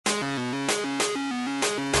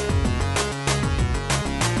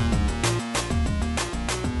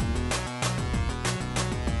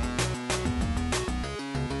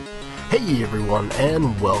Hey everyone,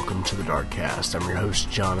 and welcome to the Darkcast. I'm your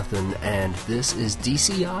host, Jonathan, and this is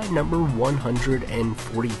DCI number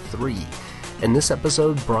 143. In this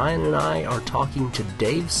episode, Brian and I are talking to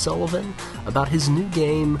Dave Sullivan about his new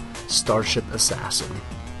game, Starship Assassin.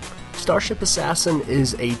 Starship Assassin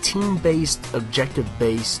is a team-based,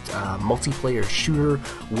 objective-based, multiplayer shooter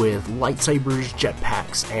with lightsabers,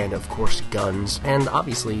 jetpacks, and of course guns, and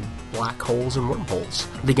obviously black holes and wormholes.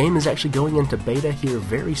 The game is actually going into beta here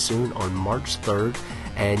very soon on March 3rd,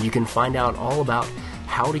 and you can find out all about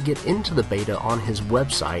how to get into the beta on his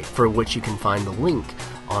website, for which you can find the link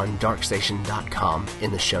on darkstation.com in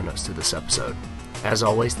the show notes to this episode. As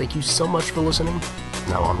always, thank you so much for listening.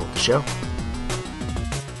 Now on with the show.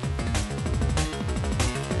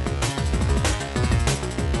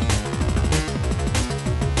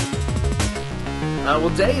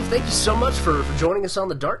 Well, Dave, thank you so much for joining us on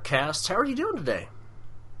the Darkcast. How are you doing today?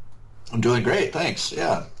 I'm doing great, thanks.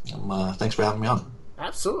 Yeah, thanks for having me on.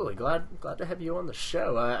 Absolutely, glad to have you on the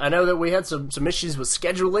show. I know that we had some issues with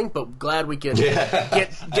scheduling, but glad we could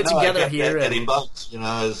get together here. Getting bumped,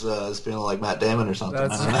 as feeling like Matt Damon or something.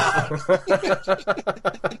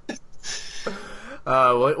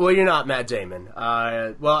 Well, you're not Matt Damon.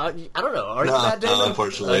 I don't know. Are you Matt Damon? No,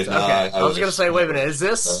 unfortunately. Okay. I was going to say, wait a minute,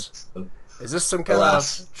 is this some kind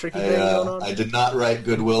of tricky thing going on? I did not write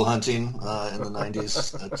Good Will Hunting in the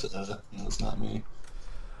 90s. That's not me.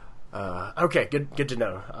 Okay, good to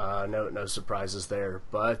know. No surprises there.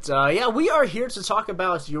 But we are here to talk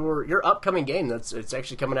about your upcoming game. It's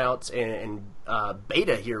actually coming out in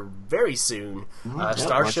beta here very soon.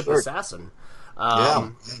 Starship Assassin.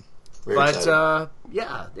 Very exciting.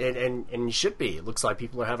 And you should be. It looks like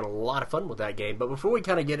people are having a lot of fun with that game. But before we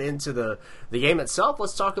kind of get into the game itself,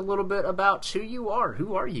 let's talk a little bit about who you are.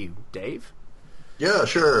 Who are you, Dave? Yeah,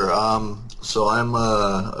 sure. So I'm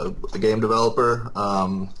a game developer.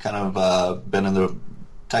 Been in the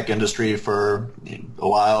tech industry for a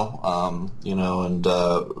while. And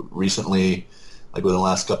recently, like within the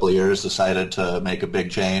last couple of years, decided to make a big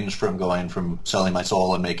change from going from selling my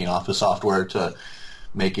soul and making office software to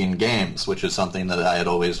making games, which is something that I had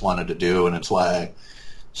always wanted to do, and it's why I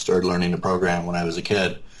started learning to program when I was a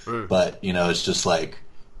kid. But, it's just like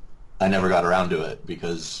I never got around to it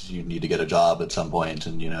because you need to get a job at some point,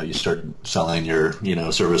 and, you start selling your,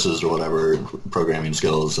 services or whatever, programming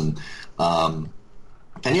skills. So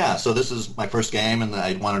this is my first game, and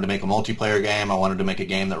I wanted to make a multiplayer game. I wanted to make a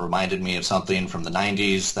game that reminded me of something from the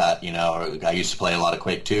 90s that, I used to play a lot of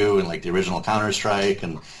Quake 2 and, like, the original Counter-Strike,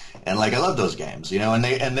 and I love those games,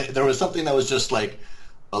 there was something that was just, like,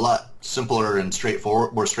 a lot simpler and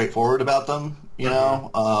more straightforward about them,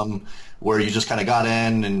 where you just kind of got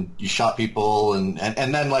in and you shot people, and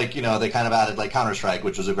then, like, they kind of added, like, Counter-Strike,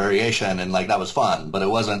 which was a variation, and, like, that was fun, but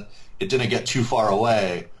it didn't get too far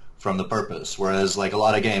away from the purpose, whereas, like, a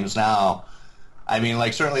lot of games now, I mean,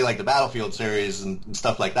 like, certainly, like, the Battlefield series and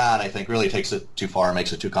stuff like that, I think really takes it too far,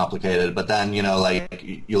 makes it too complicated, but then, like,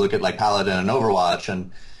 you look at, like, Paladin and Overwatch,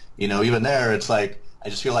 and, even there, it's like, I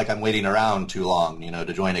just feel like I'm waiting around too long,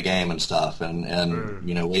 to join a game and stuff, and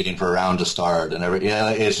waiting for a round to start, and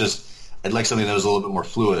it's just, I'd like something that was a little bit more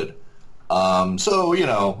fluid. I'm,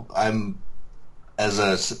 as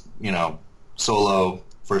a, solo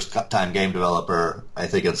first-time game developer, I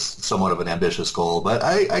think it's somewhat of an ambitious goal, but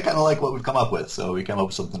I kind of like what we've come up with, so we came up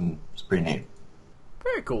with something that's pretty neat.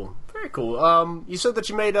 Very cool. You said that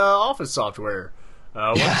you made office software.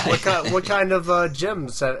 What kind of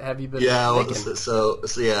gems have you been making? So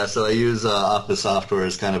I use office software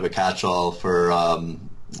as kind of a catch-all for.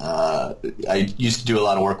 I used to do a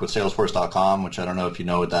lot of work with Salesforce.com, which I don't know if you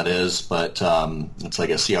know what that is, but it's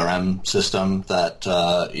like a CRM system that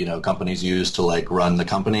companies use to, like, run the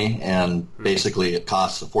company, and basically it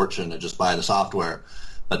costs a fortune to just buy the software,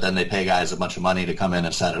 but then they pay guys a bunch of money to come in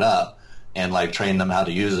and set it up and, like, train them how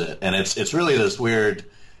to use it, and it's really this weird.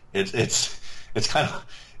 It's kind of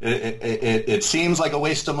it seems like a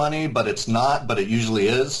waste of money, but it's not. But it usually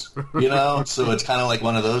is, So it's kind of like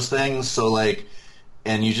one of those things. So, like,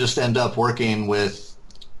 and you just end up working with,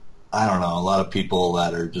 I don't know, a lot of people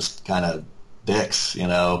that are just kind of dicks,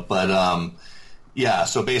 But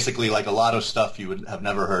so basically, like, a lot of stuff you would have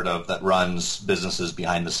never heard of that runs businesses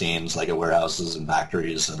behind the scenes, like at warehouses and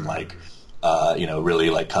factories, and like really,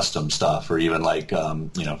 like, custom stuff, or even, like,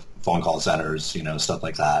 phone call centers, stuff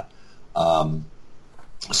like that.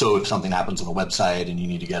 So if something happens on a website and you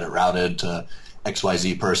need to get it routed to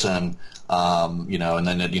XYZ person, and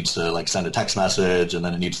then it needs to, like, send a text message, and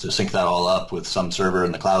then it needs to sync that all up with some server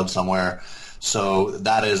in the cloud somewhere. So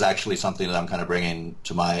that is actually something that I'm kind of bringing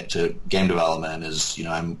to game development is,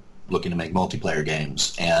 I'm looking to make multiplayer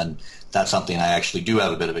games, and that's something I actually do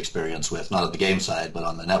have a bit of experience with, not on the game side, but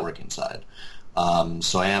on the networking side.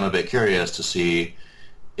 So I am a bit curious to see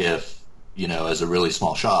if, as a really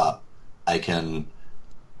small shop, I can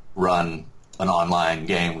run an online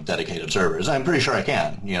game with dedicated servers. I'm pretty sure I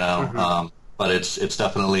can, Mm-hmm. But it's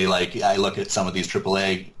definitely like I look at some of these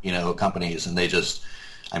AAA, companies, and they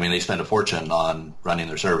spend a fortune on running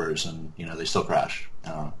their servers, and they still crash.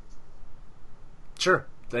 Sure,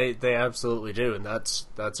 they absolutely do, and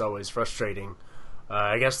that's always frustrating.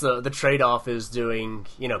 I guess the trade-off is doing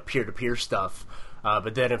peer-to-peer stuff,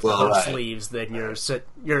 but then if the host leaves, then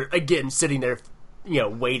you're again sitting there,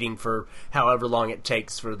 waiting for however long it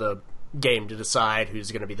takes for the game to decide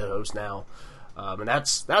who's going to be the host now. And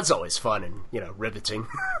that's always fun and riveting.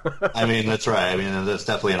 That's right. That's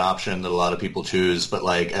definitely an option that a lot of people choose, but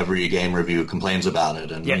like every game review complains about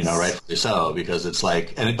it, and yes. Rightfully so, because it's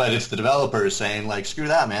like, but it's the developers saying like, screw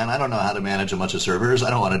that, man. I don't know how to manage a bunch of servers. I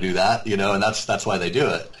don't want to do that, and that's why they do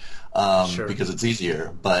it, sure. Because it's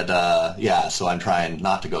easier. But so I'm trying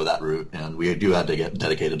not to go that route, and we do have to get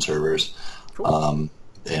dedicated servers. Cool.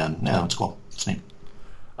 It's cool. It's neat.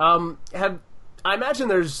 I imagine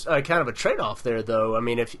there's kind of a trade-off there, though.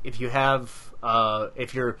 If you have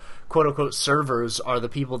if your quote-unquote servers are the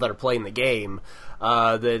people that are playing the game,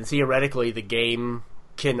 then theoretically the game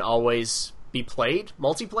can always be played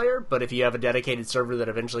multiplayer. But if you have a dedicated server that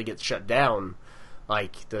eventually gets shut down,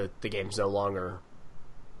 like the game's no longer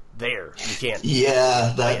there. You can't.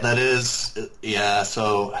 Yeah, that is. Yeah,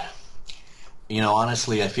 so.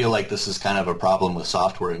 Honestly, I feel like this is kind of a problem with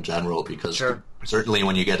software in general, because sure. Certainly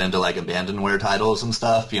when you get into like abandonware titles and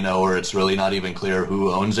stuff, where it's really not even clear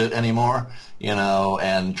who owns it anymore,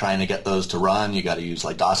 and trying to get those to run, you got to use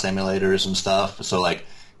like DOS emulators and stuff. So like,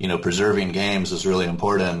 preserving games is really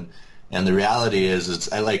important. And the reality is,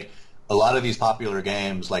 I like a lot of these popular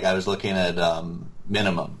games, like I was looking at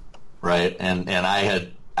Minimum, right? And I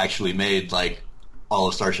had actually made like all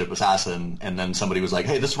of Starship Assassin, and then somebody was like,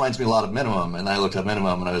 hey, this reminds me a lot of Minimum, and I looked up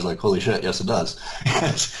Minimum, and I was like, holy shit, yes it does.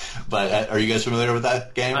 But are you guys familiar with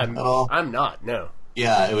that game at all? I'm not, no.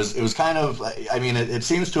 Yeah, it was kind of, it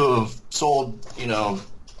seems to have sold,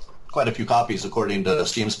 quite a few copies according to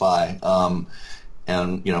Steam Spy,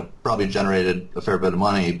 and, probably generated a fair bit of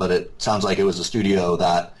money, but it sounds like it was a studio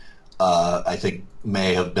that I think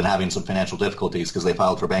may have been having some financial difficulties because they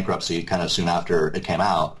filed for bankruptcy kind of soon after it came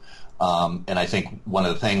out. And I think one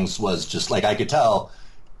of the things was just like I could tell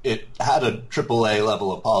it had a AAA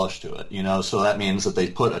level of polish to it, so that means that they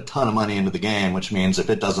put a ton of money into the game, which means if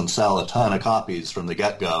it doesn't sell a ton of copies from the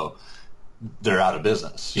get-go, they're out of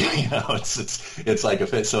business. It's like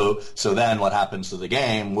if it so then what happens to the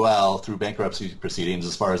game? Well, through bankruptcy proceedings,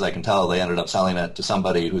 as far as I can tell, they ended up selling it to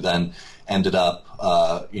somebody who then ended up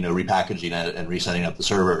repackaging it and resetting up the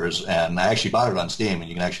servers. And I actually bought it on Steam, and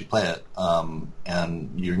you can actually play it.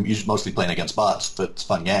 And you're mostly playing against bots, but it's a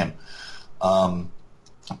fun game.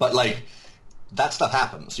 But like that stuff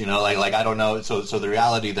happens, like I don't know. So the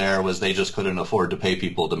reality there was they just couldn't afford to pay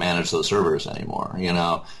people to manage those servers anymore,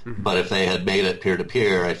 Mm-hmm. But if they had made it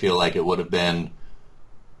peer-to-peer, I feel like it would have been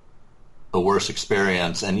a worse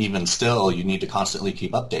experience. And even still, you need to constantly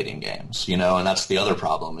keep updating games, and that's the other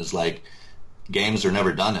problem is like games are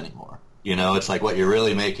never done anymore. It's like what you're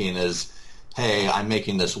really making is, hey, I'm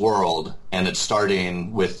making this world, and it's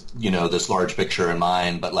starting with, this large picture in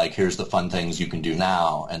mind, but like, here's the fun things you can do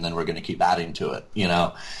now, and then we're going to keep adding to it,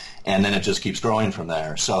 and then it just keeps growing from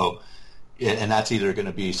there. So, and that's either going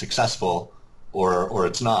to be successful or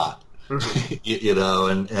it's not, and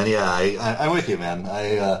yeah, I'm with you, man.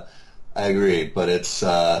 I agree, but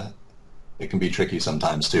it can be tricky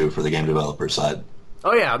sometimes too for the game developer side.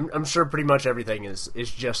 Oh yeah, I'm sure pretty much everything is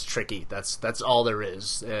just tricky. That's all there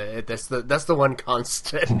is. That's the one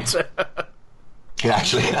constant. Yeah,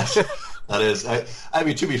 actually, that is.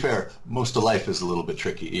 To be fair, most of life is a little bit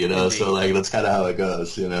tricky, Indeed. So like that's kind of how it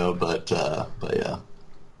goes, But yeah.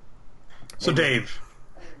 So Dave,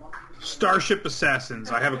 Starship Assassins.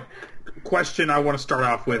 I have a question I want to start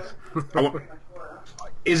off with.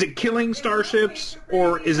 Is it killing starships,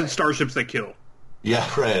 or is it starships that kill? Yeah,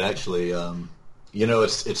 right. Actually.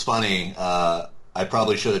 It's funny. I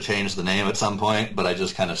probably should have changed the name at some point, but I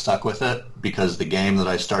just kind of stuck with it because the game that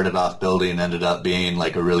I started off building ended up being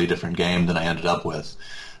like a really different game than I ended up with.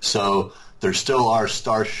 So there still are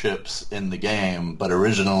starships in the game, but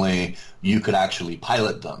originally you could actually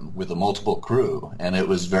pilot them with a multiple crew, and it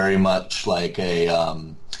was very much like a,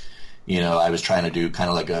 I was trying to do kind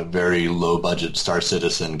of like a very low-budget Star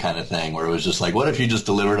Citizen kind of thing, where it was just like, what if you just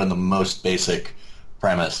delivered on the most basic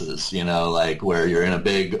premises, like where you're in a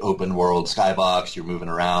big open world skybox, you're moving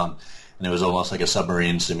around, and it was almost like a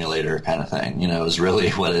submarine simulator kind of thing. It was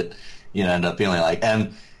really what it ended up feeling like,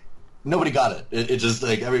 and nobody got it. It just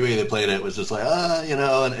like everybody that played it was just like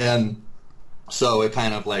and so it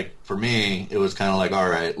kind of like for me it was kind of like, all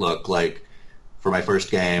right, look, like for my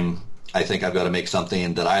first game, I think I've got to make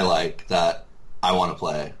something that I like, that I want to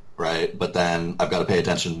play, right? But then I've got to pay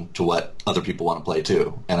attention to what other people want to play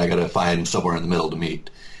too, and I got to find somewhere in the middle to meet.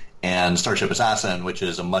 And Starship Assassin, which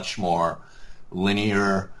is a much more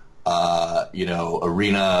linear,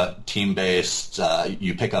 arena team-based.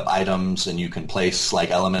 You pick up items and you can place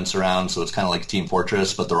like elements around, so it's kind of like Team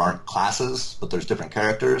Fortress, but there aren't classes, but there's different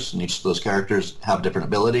characters, and each of those characters have different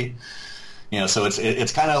ability. So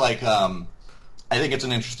it's kind of like. I think it's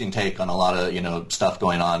an interesting take on a lot of, stuff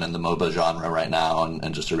going on in the MOBA genre right now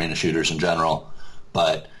and just arena shooters in general.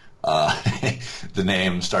 But the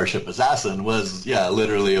name Starship Assassin was,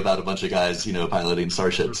 literally about a bunch of guys, piloting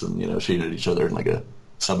starships and, shooting at each other in like a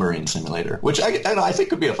submarine simulator, which I think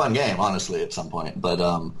could be a fun game, honestly, at some point. But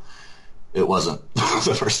it wasn't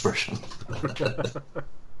the first version.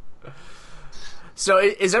 So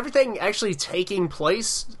is everything actually taking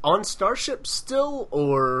place on Starship still,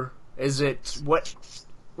 or... Is it what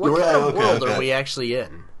kind of world are we actually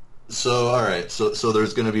in? So all right, so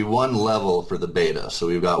there's going to be one level for the beta. So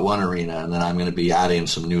we've got one arena, and then I'm going to be adding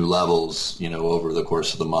some new levels, over the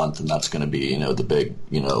course of the month, and that's going to be the big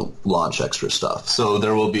launch extra stuff. So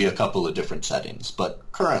there will be a couple of different settings, but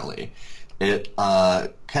currently it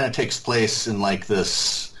kind of takes place in like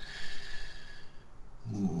this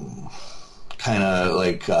kind of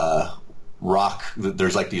like. Rock,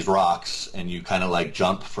 there's like these rocks, and you kind of like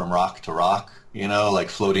jump from rock to rock, like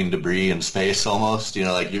floating debris in space almost,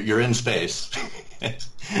 like you're in space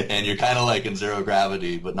and you're kind of like in zero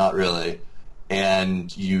gravity, but not really.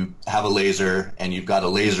 And you have a laser, and you've got a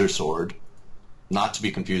laser sword, not to be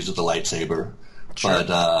confused with a lightsaber. Sure. But,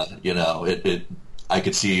 I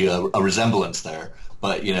could see a resemblance there.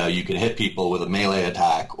 But, you can hit people with a melee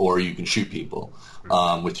attack, or you can shoot people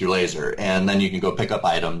with your laser. And then you can go pick up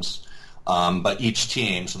items. But each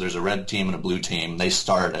team, so there's a red team and a blue team, they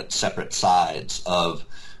start at separate sides of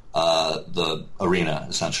the arena,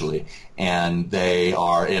 essentially. And they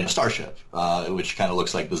are in a starship, which kind of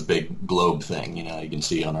looks like this big globe thing, you can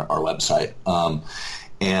see on our website.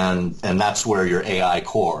 And that's where your AI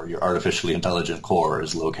core, your artificially intelligent core,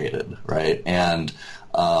 is located, right? And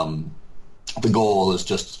the goal is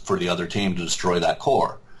just for the other team to destroy that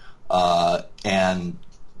core. And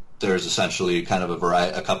there's essentially kind of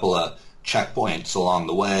a couple of checkpoints along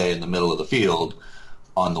the way in the middle of the field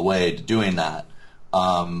on the way to doing that.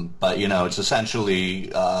 But, it's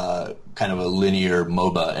essentially kind of a linear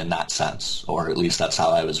MOBA in that sense, or at least that's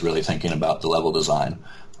how I was really thinking about the level design,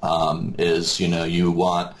 you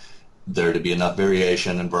want there to be enough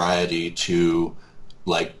variation and variety to,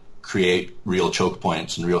 like, create real choke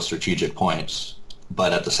points and real strategic points,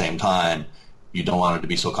 but at the same time, you don't want it to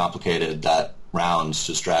be so complicated that rounds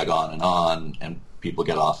just drag on and people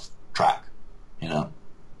get off track,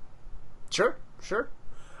 Sure.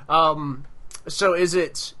 So is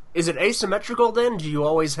it asymmetrical then? Do you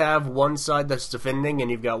always have one side that's defending and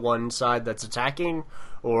you've got one side that's attacking,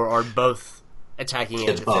 or are both attacking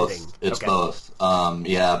and defending? It's both.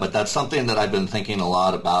 But that's something that I've been thinking a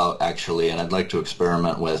lot about, actually, and I'd like to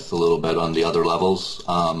experiment with a little bit on the other levels.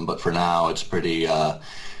 But for now, it's pretty...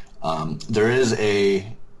 there is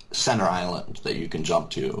a center island that you can jump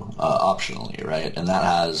to optionally, right? And that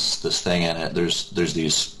has this thing in it. There's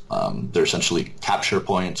these they're essentially capture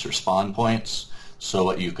points or spawn points. So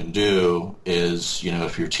what you can do is,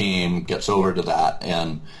 if your team gets over to that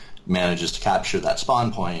and manages to capture that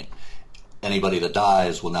spawn point, anybody that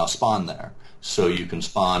dies will now spawn there. So you can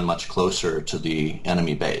spawn much closer to the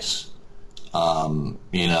enemy base. So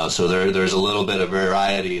there's a little bit of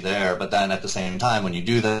variety there, but then at the same time, when you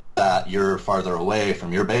do that, you're farther away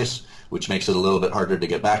from your base, which makes it a little bit harder to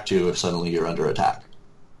get back to if suddenly you're under attack.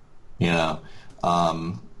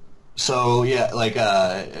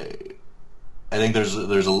 I think there's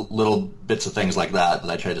a little bits of things like that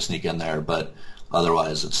I try to sneak in there, but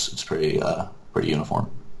otherwise it's pretty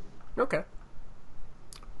uniform. Okay.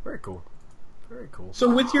 Very cool. So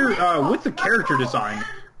with your with the character design,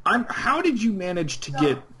 how did you manage to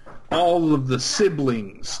get all of the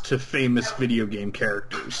siblings to famous video game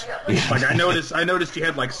characters? Like I noticed you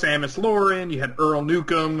had like Samus Lauren, you had Earl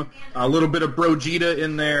Newcomb, a little bit of Brogeta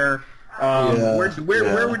in there.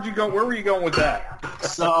 Where would you go? Where were you going with that?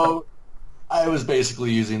 So I was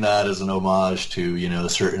basically using that as an homage to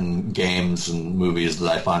certain games and movies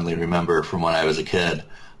that I fondly remember from when I was a kid.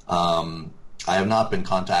 I have not been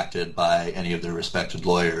contacted by any of their respected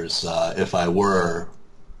lawyers. If I were,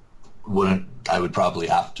 I would probably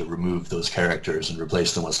have to remove those characters and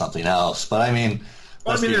replace them with something else. But I mean,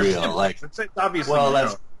 let's be real. Like, it's obviously,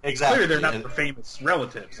 that's exactly. Clearly, they're not their famous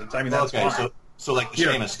relatives. That's okay, fine. So like the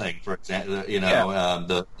Seamus thing, for example,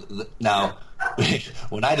 now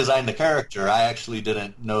when I designed the character, I actually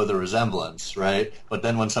didn't know the resemblance, right? But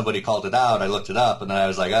then when somebody called it out, I looked it up, and then I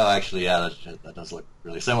was like, oh, actually, yeah, that does look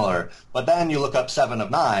really similar. But then you look up Seven of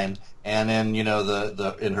Nine, and then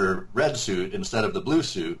the in her red suit instead of the blue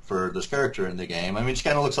suit for this character in the game, I mean, she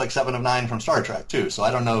kind of looks like Seven of Nine from Star Trek too. So I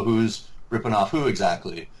don't know who's ripping off who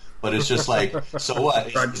exactly. But it's just like, so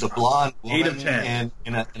what? Is a blonde woman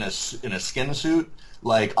in a skin suit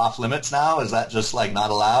like off limits now? Is that just like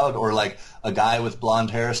not allowed? Or like a guy with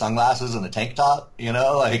blonde hair, sunglasses, and a tank top?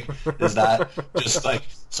 Like, is that just like,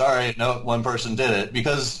 sorry, no, one person did it?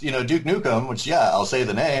 Because Duke Nukem, which I'll say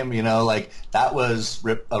the name, like that was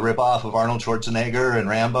a ripoff of Arnold Schwarzenegger and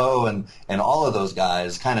Rambo and all of those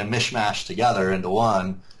guys kind of mishmashed together into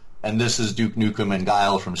one. And this is Duke Nukem and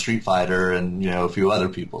Guile from Street Fighter and, a few other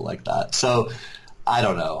people like that. So, I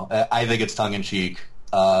don't know. I think it's tongue-in-cheek.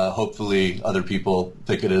 Hopefully other people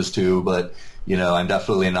think it is too. But, I'm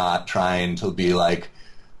definitely not trying to be like,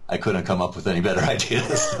 I couldn't come up with any better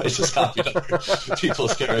ideas. I just copied other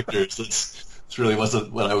people's characters. It's really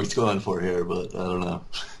wasn't what I was going for here, but I don't know.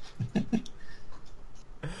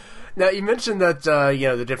 Now, you mentioned that,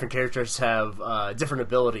 the different characters have different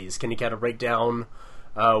abilities. Can you kind of break down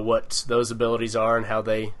what those abilities are and how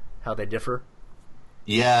they differ?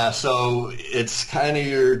 Yeah, so it's kind of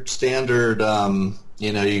your standard,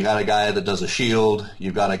 you got a guy that does a shield,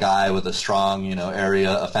 you've got a guy with a strong,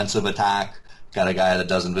 area offensive attack, got a guy that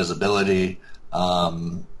does invisibility,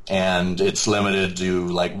 and it's limited to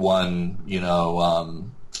like one,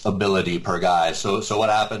 ability per guy. So what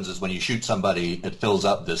happens is when you shoot somebody, it fills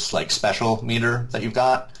up this like special meter that you've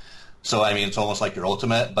got. So, I mean, it's almost like your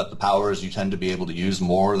ultimate, but the powers you tend to be able to use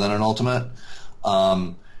more than an ultimate.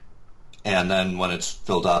 And then when it's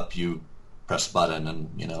filled up, you press a button and,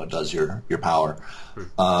 it does your power.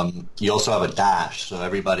 You also have a dash, so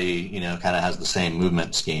everybody, kind of has the same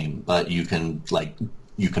movement scheme, but you can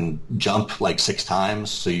jump like 6 times,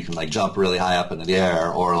 so you can like jump really high up into the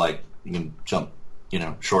air, or like you can jump,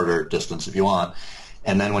 shorter distance if you want.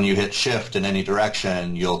 And then when you hit shift in any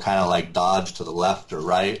direction, you'll kind of like dodge to the left or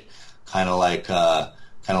right. Kind of like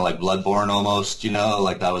Bloodborne almost,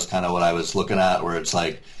 like that was kind of what I was looking at, where it's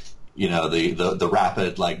like, the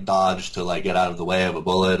rapid like dodge to like get out of the way of a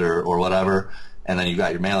bullet or whatever, and then you've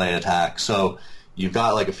got your melee attack. So you've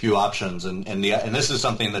got like a few options, and this is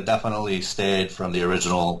something that definitely stayed from the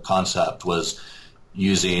original concept, was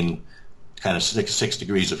using kind of six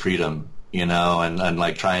degrees of freedom, and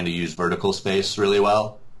like trying to use vertical space really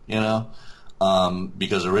well,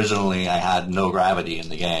 because originally I had no gravity in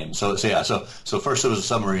the game. So first it was a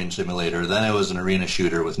submarine simulator, then it was an arena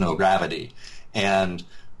shooter with no gravity. And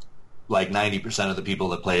like 90% of the people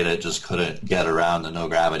that played it just couldn't get around the no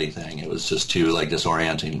gravity thing. It was just too like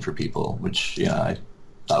disorienting for people, which I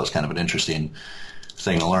thought was kind of an interesting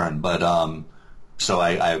thing to learn. But so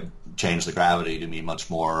I changed the gravity to be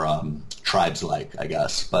much more Tribes-like, I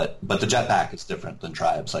guess. But the jetpack is different than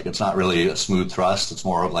Tribes. Like, it's not really a smooth thrust. It's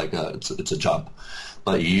more of like it's a jump.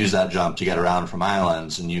 But you use that jump to get around from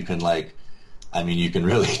islands, and you can you can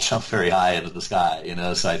really jump very high into the sky,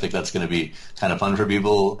 So I think that's going to be kind of fun for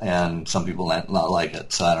people, and some people not like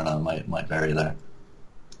it. So I don't know, might vary there.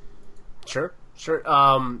 Sure.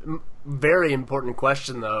 Very important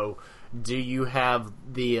question though. Do you have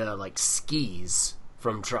the skis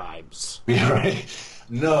from Tribes? Yeah, right.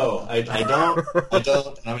 No, I don't. And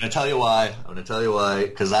I'm going to tell you why.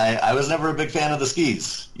 Because I was never a big fan of the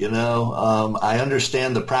skis. I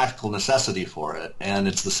understand the practical necessity for it, and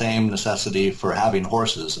it's the same necessity for having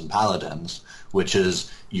horses and paladins, which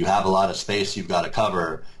is you have a lot of space you've got to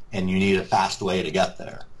cover, and you need a fast way to get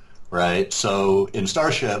there, right? So in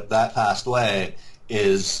Starship, that fast way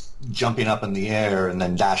is jumping up in the air and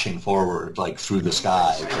then dashing forward like through the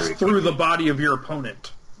sky, through the body of your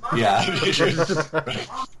opponent. Yeah,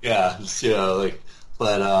 yeah,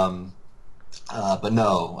 but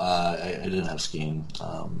no, I didn't have skiing.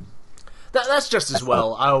 That's just as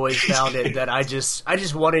well. I always found it that I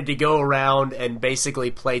just wanted to go around and basically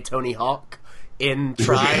play Tony Hawk in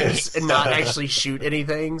Tribes and not actually shoot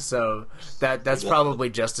anything. So that's probably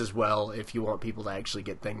just as well if you want people to actually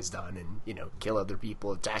get things done and kill other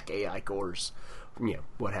people, attack AI cores,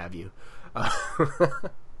 what have you.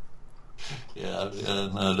 Yeah,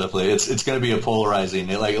 no, definitely. It's going to be a polarizing.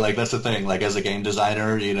 Like that's the thing. Like as a game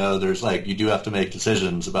designer, there's like you do have to make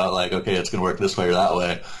decisions about like, okay, it's going to work this way or that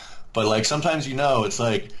way. But like sometimes it's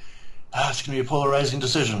like it's going to be a polarizing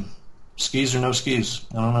decision. Skis or no skis?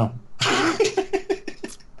 I don't know.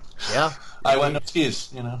 Yeah. I went no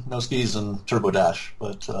skis, no skis and Turbo Dash,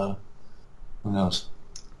 but who knows?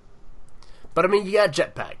 But, I mean, you got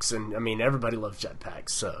jetpacks, and, I mean, everybody loves jetpacks,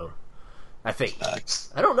 so I think.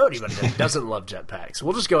 Jetpacks. I don't know anybody that doesn't love jetpacks.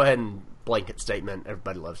 We'll just go ahead and blanket statement,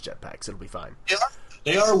 everybody loves jetpacks. It'll be fine.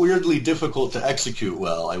 They are weirdly difficult to execute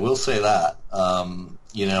well, I will say that.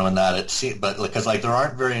 In that but because, like, there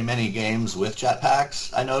aren't very many games with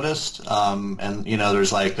jetpacks, I noticed. And,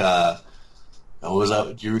 there's, like, what was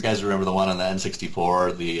that? Do you guys remember the one on the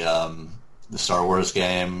N64, the Star Wars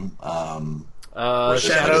game?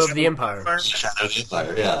 Shadow of the Empire. Shadow of the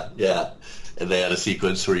Empire, yeah. And they had a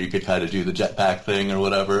sequence where you could kind of do the jetpack thing or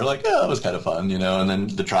whatever. Like, yeah, it was kind of fun, And then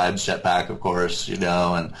the Tribe's jetpack, of course,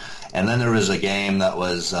 and then there was a game that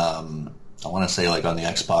was, I want to say, like, on the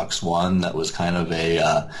Xbox One that was kind of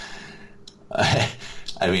a,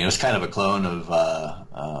 it was kind of a clone of,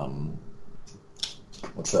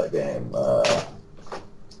 what's that game?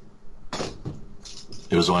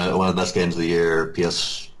 It was one of the best games of the year,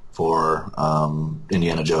 PS4,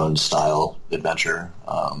 Indiana Jones style adventure.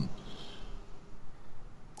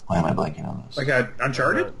 Why am I blanking on this? Like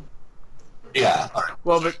Uncharted? Yeah.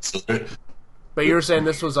 Well, but you were saying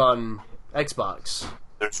this was on Xbox.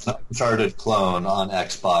 There's an Uncharted clone on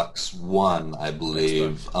Xbox One, I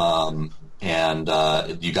believe, and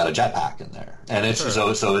you got a jetpack in there, and it's so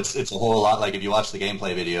it's a whole lot. Like, if you watch the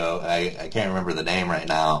gameplay video, I can't remember the name right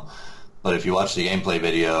now, but if you watch the gameplay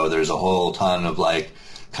video, there's a whole ton of, like,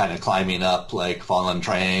 kind of climbing up, like, fallen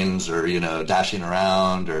trains, or dashing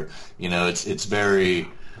around, or it's very.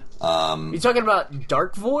 You talking about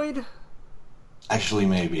Dark Void? Actually,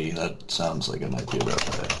 maybe that sounds like it might be about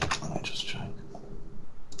that. Let me just check.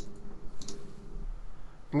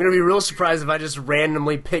 I'm going to be real surprised if I just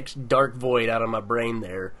randomly picked Dark Void out of my brain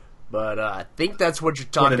there. But I think that's what you're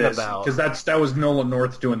talking about. Because that was Nolan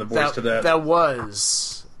North doing the voice to that. That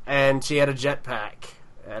was. And she had a jetpack.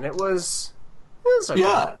 And it was okay.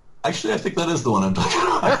 Yeah. Actually, I think that is the one I'm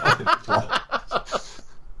talking about.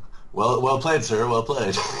 Well played, sir. Well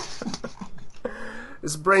played.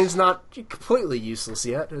 This brain's not completely useless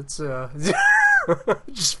yet. It's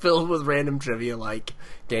just filled with random trivia like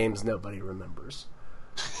games nobody remembers.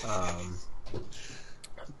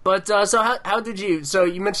 But so how did you? So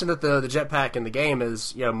you mentioned that the jetpack in the game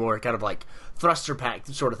is more kind of like thruster pack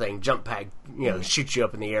sort of thing, jump pack, shoot you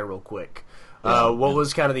up in the air real quick. What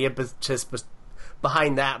was kind of the impetus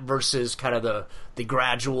behind that versus kind of the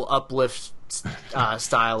gradual uplift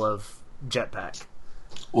style of jetpack?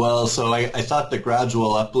 Well, so I thought the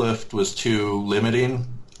gradual uplift was too limiting,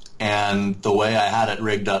 and the way I had it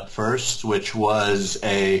rigged up first, which was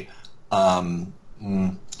maybe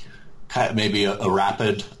a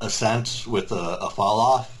rapid ascent with a fall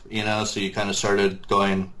off, so you kind of started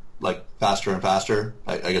going, like, faster and faster.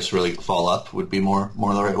 I guess really fall up would be more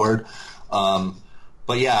the right word.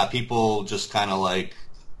 But yeah, people just kind of, like,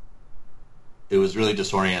 it was really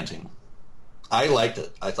disorienting. I liked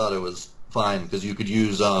it. I thought it was fine because you could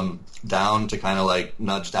use down to kind of, like,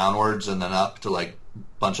 nudge downwards and then up to, like,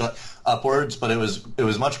 bunch upwards. But it was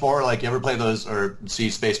much more like, you ever play those or see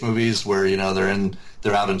space movies where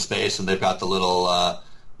they're out in space and they've got the little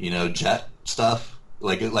jet stuff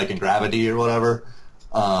like in Gravity or whatever.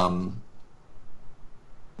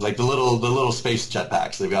 Like the little space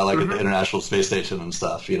jetpacks they've got, like, at the International Space Station and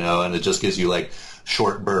stuff, and it just gives you, like,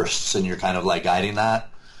 short bursts and you're kind of, like, guiding that.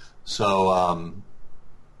 So,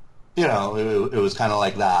 it was kind of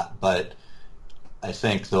like that, but I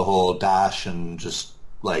think the whole dash and just,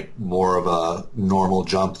 like, more of a normal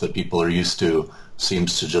jump that people are used to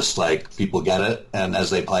seems to just, like, people get it, and as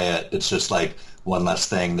they play it, it's just, like, one less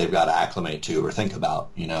thing they've got to acclimate to or think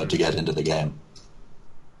about, to get into the game.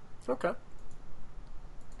 Okay.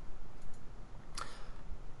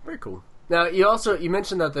 Very cool. Now, you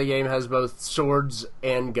mentioned that the game has both swords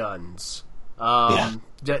and guns. Yeah.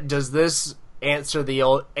 Does this answer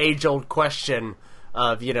the age-old question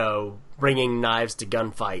of, bringing knives to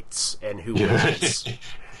gunfights and who wins?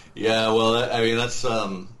 Yeah, well, I mean, that's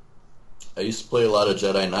I used to play a lot of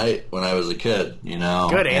Jedi Knight when I was a kid,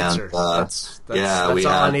 Good answer. And, that's all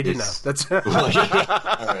I need to know. That's all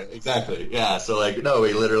right, exactly. Yeah, so, like,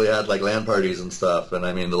 we literally had, like, LAN parties and stuff, and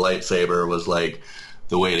I mean, the lightsaber was, like,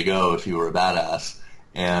 the way to go if you were a badass,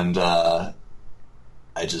 and I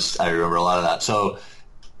remember a lot of that. So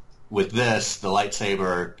with this, the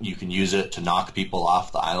lightsaber, you can use it to knock people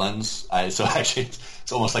off the islands. So actually,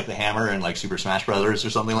 it's almost like the hammer in, like, Super Smash Brothers or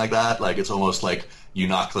something like that. Like, it's almost like you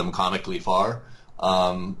knock them comically far.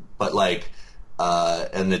 But, like,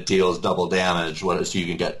 and it deals double damage, so you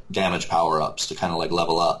can get damage power-ups to kind of, like,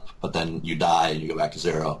 level up, but then you die and you go back to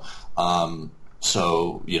zero.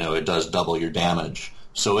 So, it does double your damage.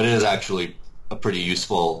 So it is actually a pretty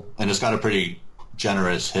useful, and it's got a pretty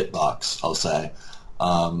generous hitbox, I'll say.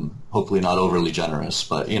 Hopefully not overly generous,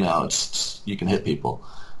 but it's you can hit people.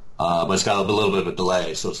 But it's got a little bit of a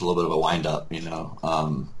delay, so it's a little bit of a wind up,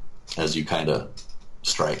 as you kind of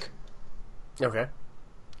strike. Okay.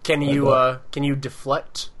 Can you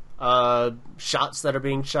deflect shots that are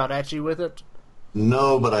being shot at you with it?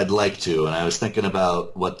 No, but I'd like to, and I was thinking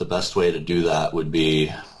about what the best way to do that would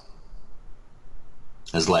be.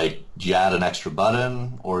 Is like, do you add an extra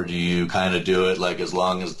button, or do you kind of do it like as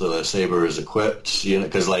long as the saber is equipped?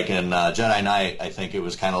 Because like in Jedi Knight, I think it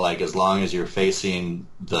was kind of like as long as you're facing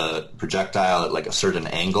the projectile at like a certain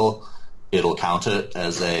angle, it'll count it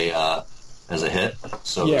as a hit.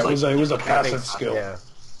 So yeah, it was a passive skill.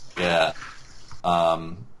 Yeah.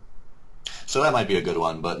 So that might be a good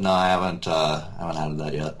one, but no, I haven't added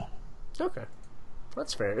that yet. Okay.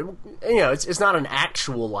 That's fair. It's not an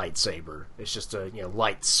actual lightsaber. It's just a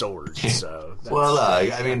light sword. So well,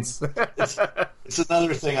 I mean, it's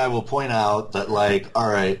another thing I will point out that all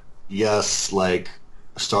right, yes,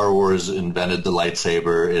 Star Wars invented the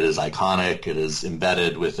lightsaber. It is iconic. It is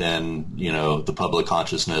embedded within the public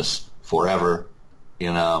consciousness forever.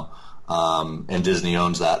 And Disney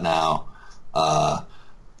owns that now.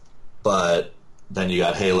 But then you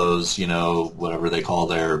got Halo's, whatever they call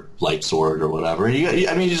their light sword or whatever. And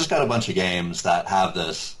you just got a bunch of games that have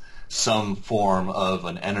some form of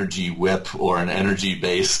an energy whip or an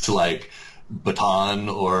energy-based, baton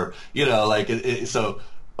or, so,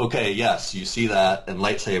 okay, yes, you see that, and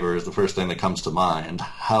lightsaber is the first thing that comes to mind.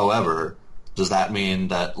 However, does that mean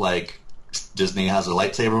that, Disney has a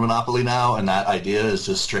lightsaber monopoly now, and that idea is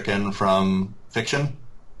just stricken from fiction?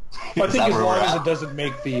 I think as long as it doesn't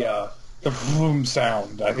make the vroom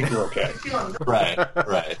sound, I think you're okay.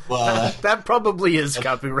 Right. Well, that probably is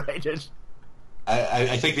copyrighted.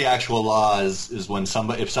 I think the actual law is when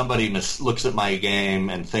if somebody looks at my game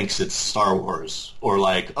and thinks it's Star Wars, or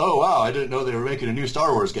oh wow, I didn't know they were making a new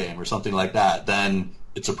Star Wars game or something like that, then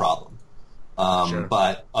it's a problem. Sure.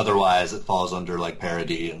 But otherwise, it falls under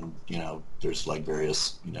parody, and there's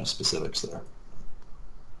various specifics there.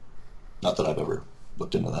 Not that I've ever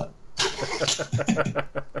looked into that.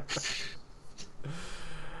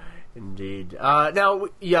 Indeed. Now,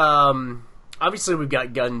 obviously we've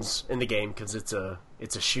got guns in the game because it's a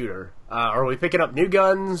shooter. Are we picking up new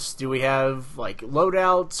guns? Do we have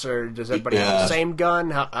loadouts, or does everybody have the same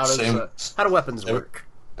gun? How do weapons work?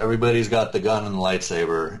 Everybody's got the gun and the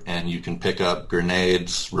lightsaber, and you can pick up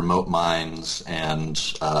grenades, remote mines, and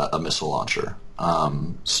a missile launcher.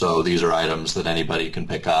 So these are items that anybody can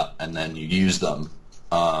pick up, and then you use them.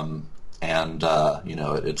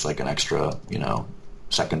 It's like an extra,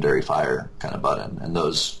 secondary fire kind of button, and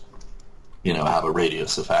those, have a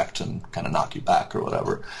radius effect and kind of knock you back or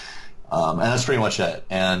whatever. And that's pretty much it.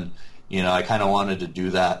 And, I kind of wanted to do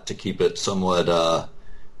that to keep it somewhat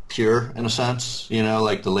pure in a sense.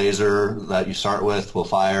 The laser that you start with will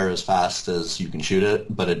fire as fast as you can shoot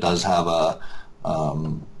it, but it does have a,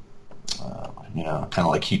 kind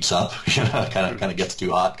of heats up, kind of gets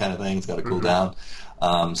too hot kind of thing. It's got to cool down.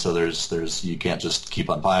 So there's you can't just keep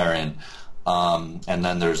on firing. And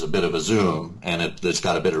then there's a bit of a zoom, and it's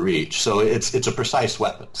got a bit of reach. So it's a precise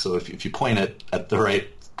weapon. So if you point it at the right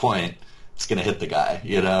point, it's going to hit the guy,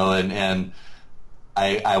 and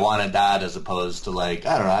I wanted that as opposed to I don't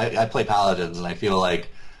know, I play Paladins, and I feel like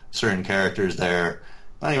certain characters there,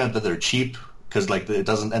 not even that they're cheap, because it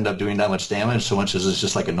doesn't end up doing that much damage so much as it's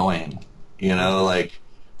just annoying,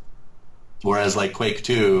 whereas Quake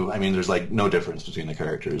 2, I mean, there's no difference between the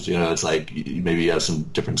characters, it's maybe you have some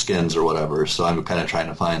different skins or whatever, so I'm kind of trying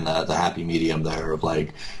to find the happy medium there of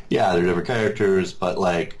yeah, they're different characters, but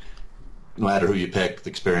no matter who you pick, the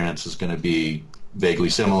experience is going to be vaguely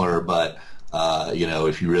similar, but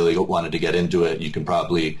if you really wanted to get into it, you can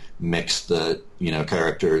probably mix the,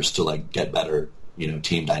 characters to get better,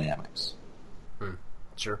 team dynamics.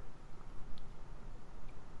 Sure.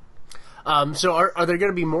 So are there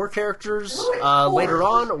going to be more characters later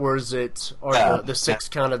on, or is it the 6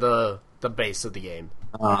 kind of the base of the game?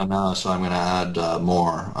 No, so I'm going to add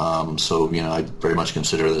more. I very much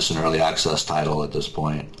consider this an early access title at this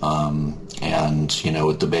point.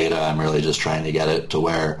 With the beta, I'm really just trying to get it to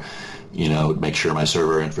where, make sure my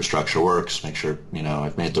server infrastructure works, make sure,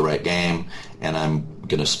 I've made the right game, and I'm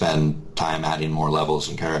going to spend time adding more levels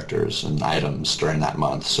and characters and items during that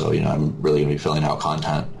month. So, I'm really going to be filling out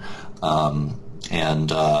content. I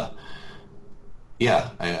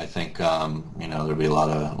think, there'll be a lot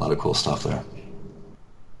of cool stuff there.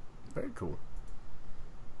 Very cool.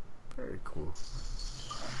 Very cool.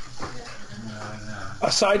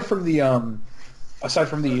 Aside from the aside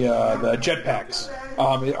from the jetpacks,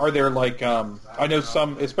 are there like I know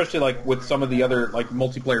some, especially like with some of the other like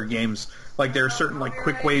multiplayer games, like there are certain like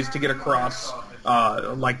quick ways to get across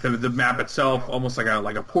like the map itself, almost like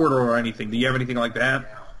a portal or anything. Do you have anything like that,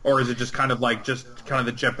 or is it just kind of the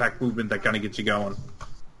jetpack movement that kind of gets you going?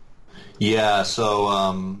 Yeah,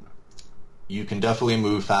 so you can definitely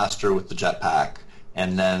move faster with the jetpack.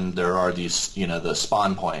 And then there are these, the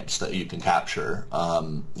spawn points that you can capture,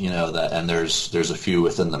 and there's a few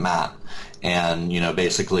within the map. And,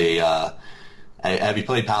 basically, have you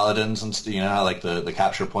played Paladins and, how like the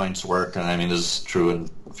capture points work? And I mean, this is true in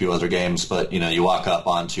a few other games, but, you walk up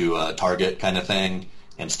onto a target kind of thing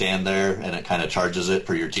and stand there and it kind of charges it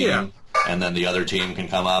for your team. Yeah. And then the other team can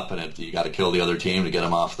come up, and you got to kill the other team to get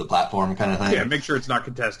them off the platform, kind of thing. Yeah, make sure it's not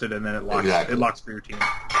contested, and then it locks. Exactly. It locks for your team.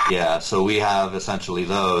 Yeah, so we have essentially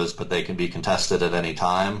those, but they can be contested at any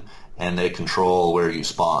time, and they control where you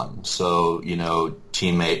spawn. So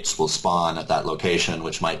teammates will spawn at that location,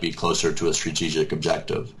 which might be closer to a strategic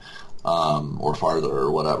objective, or farther,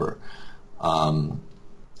 or whatever.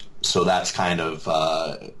 So that's kind of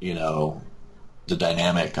the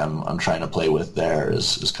dynamic I'm trying to play with there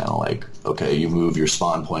is kind of like, okay, you move your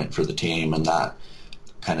spawn point for the team, and that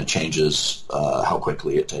kind of changes how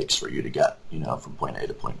quickly it takes for you to get, from point A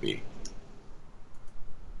to point B.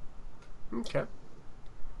 Okay.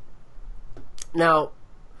 Now,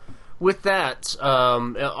 with that, I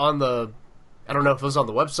don't know if it was on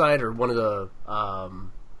the website or one of the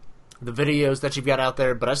videos that you've got out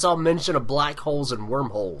there, but I saw mention of black holes and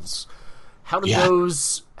wormholes. How do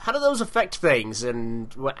those affect things?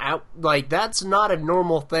 And that's not a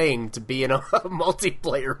normal thing to be in a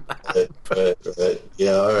multiplayer map. Right.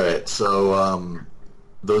 Yeah. All right. So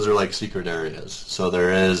those are like secret areas. So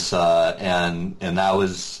there is, and that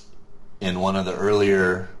was in one of the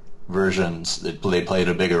earlier versions. They played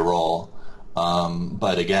a bigger role.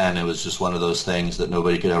 But again, it was just one of those things that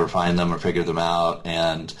nobody could ever find them or figure them out.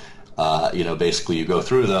 And basically, you go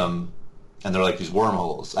through them. And they're like these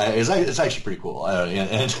wormholes. It's actually pretty cool.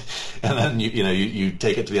 And then you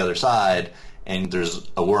take it to the other side, and there's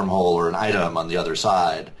a wormhole or an item on the other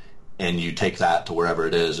side, and you take that to wherever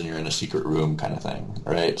it is, and you're in a secret room kind of thing,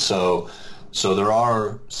 right? So there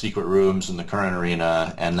are secret rooms in the current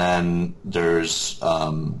arena, and then there's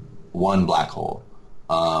one black hole,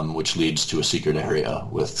 which leads to a secret area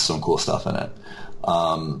with some cool stuff in it.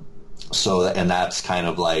 And that's kind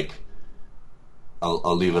of like,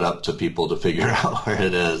 I'll leave it up to people to figure out where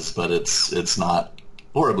it is, but it's not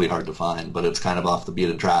horribly hard to find, but it's kind of off the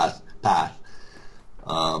beaten path. But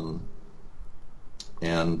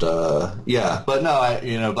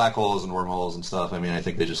no, black holes and wormholes and stuff, I mean, I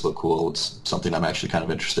think they just look cool. It's something I'm actually kind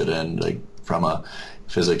of interested in, like from a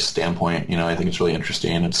physics standpoint. I think it's really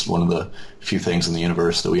interesting. It's one of the few things in the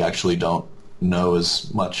universe that we actually don't know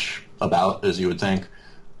as much about as you would think.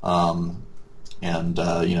 And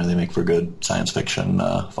they make for good science fiction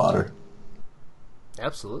fodder.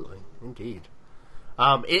 Absolutely, indeed.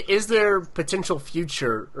 Is there potential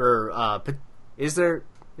future, or is there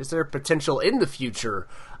potential in the future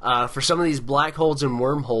for some of these black holes and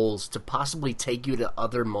wormholes to possibly take you to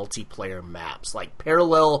other multiplayer maps, like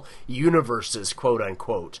parallel universes, quote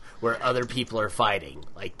unquote, where other people are fighting,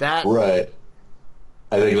 like that? Right.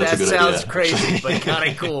 I think that's a good idea. That sounds crazy, but kind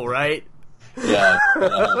of cool, right? Yeah,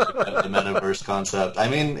 the metaverse concept. I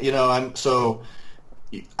mean,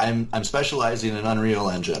 I'm specializing in Unreal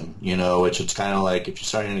Engine, which it's kind of like if you're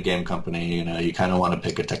starting a game company, you kind of want to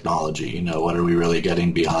pick a technology, what are we really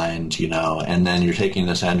getting behind, and then you're taking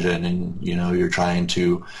this engine and, you're trying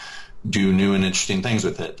to do new and interesting things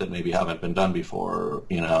with it that maybe haven't been done before,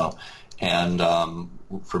 and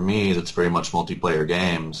for me, that's very much multiplayer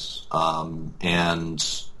games, and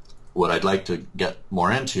what I'd like to get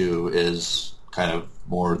more into is kind of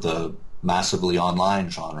more the massively online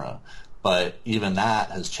genre. But even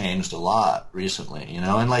that has changed a lot recently,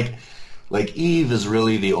 and like EVE is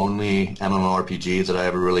really the only MMORPG that I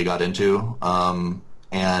ever really got into.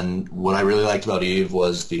 And what I really liked about EVE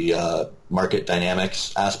was the market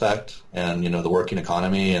dynamics aspect and, the working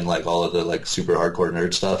economy and like all of the like super hardcore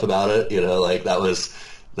nerd stuff about it, like that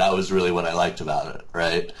was really what I liked about it.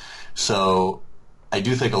 Right. So I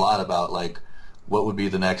do think a lot about like what would be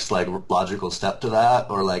the next like logical step to that,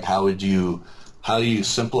 or like how do you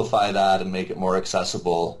simplify that and make it more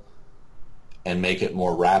accessible and make it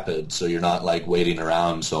more rapid so you're not like waiting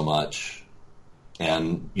around so much,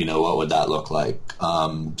 and what would that look like?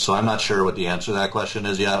 So I'm not sure what the answer to that question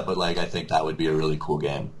is yet, but like I think that would be a really cool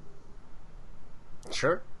game.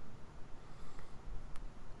 Sure.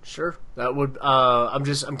 That would I'm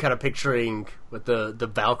kind of picturing with the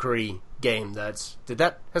Valkyrie game has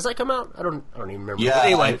that come out? I don't even remember. Yeah. But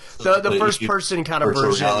anyway, the first person kind of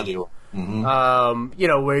version. Reality.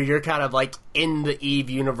 Mm-hmm. Where you're kind of like in the EVE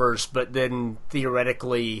universe, but then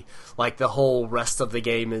theoretically, like the whole rest of the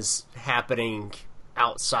game is happening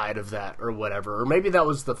outside of that or whatever. Or maybe that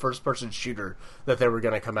was the first person shooter that they were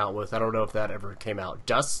going to come out with. I don't know if that ever came out.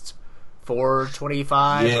 Dust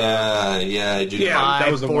 425? Yeah,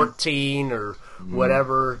 that was the 14 or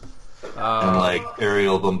whatever. And like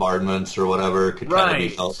aerial bombardments or whatever could kind of be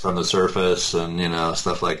felt from the surface, and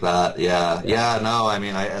stuff like that. Yeah. No, I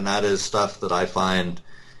mean, and that is stuff that I find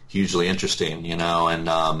hugely interesting.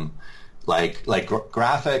 And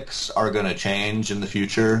graphics are going to change in the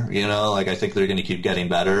future. I think they're going to keep getting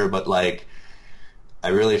better, but like I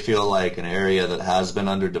really feel like an area that has been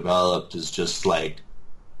underdeveloped is just like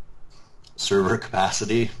server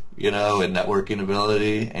capacity, and networking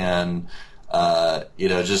ability, and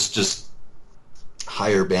just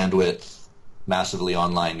higher bandwidth, massively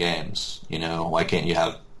online games. Why can't you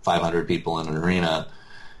have 500 people in an arena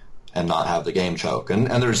and not have the game choke? And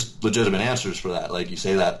there's legitimate answers for that. Like, you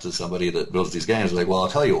say that to somebody that builds these games, like, well, I'll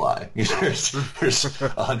tell you why. there's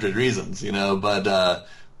 100 reasons,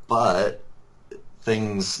 but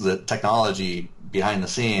things that technology behind the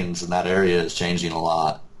scenes in that area is changing a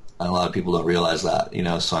lot, and a lot of people don't realize that.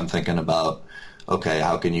 So I'm thinking about, okay,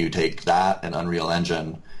 how can you take that and Unreal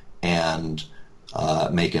Engine and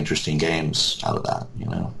make interesting games out of that,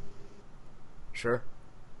 Sure.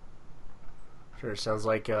 Sounds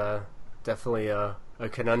like definitely a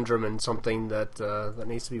conundrum and something that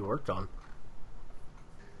needs to be worked on.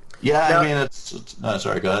 Yeah, now, I mean, it's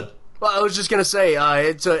sorry, go ahead. Well, I was just going to say,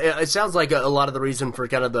 it sounds like a lot of the reason for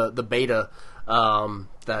kind of the beta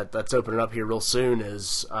that's opening up here real soon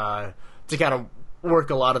is to kind of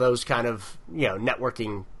work a lot of those kind of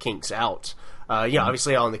networking kinks out.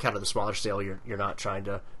 Obviously on the kind of the smaller scale, you're not trying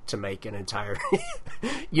to make an entire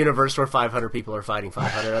universe where 500 people are fighting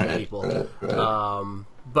 500 other people. Right.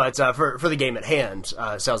 But for the game at hand,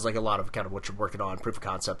 it sounds like a lot of kind of what you're working on, proof of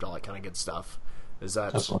concept, all that kind of good stuff. Is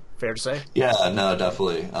that fair to say? Yeah, no,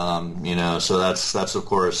 definitely. So that's of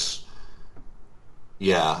course.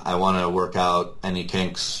 Yeah, I want to work out any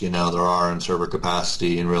kinks, there are in server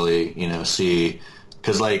capacity, and really, see,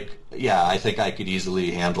 because I think I could easily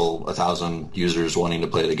handle 1,000 users wanting to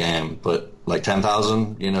play the game, but like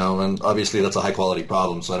 10,000, and obviously that's a high quality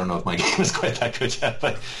problem, so I don't know if my game is quite that good yet,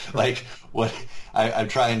 but I'm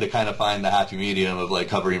trying to kind of find the happy medium of like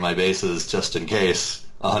covering my bases just in case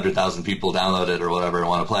 100,000 people download it or whatever and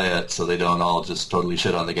want to play it, so they don't all just totally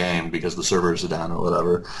shit on the game because the servers are down or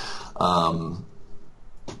whatever.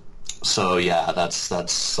 So yeah,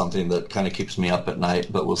 that's something that kind of keeps me up at night,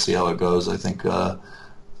 but we'll see how it goes. I think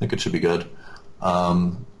it should be good.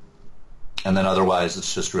 And then otherwise,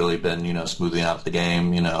 it's just really been smoothing out the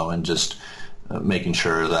game, and just making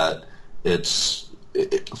sure that it's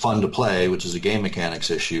fun to play, which is a game mechanics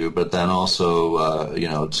issue, but then also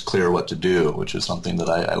it's clear what to do, which is something that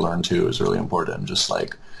I learned too is really important. Just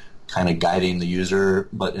like kind of guiding the user,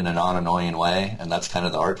 but in a non-annoying way, and that's kind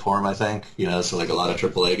of the art form, I think. So like a lot of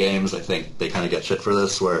AAA games, I think they kind of get shit for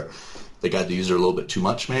this, where they guide the user a little bit too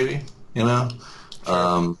much, maybe. Sure.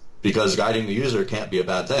 Because guiding the user can't be a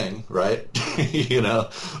bad thing, right?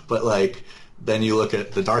 But like then you look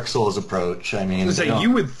at the Dark Souls approach. I mean,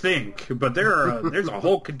 you would think, but there's a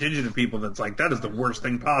whole contingent of people that's like, that is the worst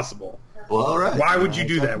thing possible. Well, right. Why would you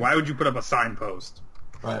do that? Why would you put up a signpost?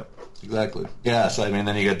 Right. Exactly. Yeah. So I mean,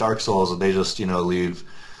 then you get Dark Souls, and they just leave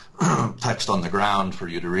text on the ground for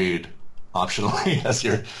you to read optionally as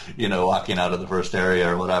you're walking out of the first area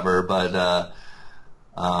or whatever. But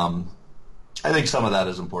I think some of that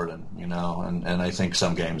is important, and I think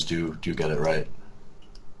some games do get it right.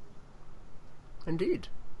 Indeed.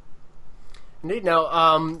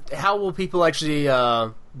 Now, how will people actually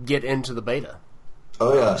get into the beta?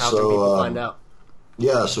 Oh yeah. How can people find out?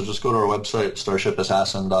 Yeah, so just go to our website,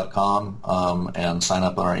 starshipassassin.com, and sign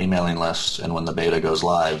up on our emailing list, and when the beta goes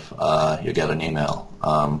live, you get an email.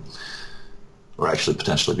 Or actually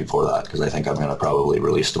potentially before that, because I think I'm going to probably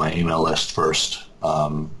release to my email list first.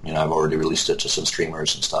 I've already released it to some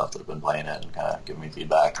streamers and stuff that have been playing it and kind of giving me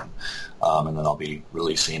feedback. And then I'll be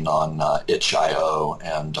releasing on itch.io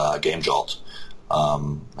and Game Jolt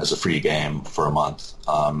as a free game for a month.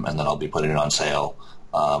 And then I'll be putting it on sale.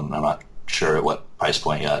 I'm not sure at what price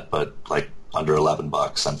point yet, but like under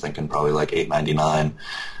 $11. I'm thinking probably like $8.99.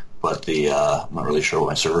 But I'm not really sure what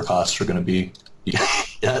my server costs are going to be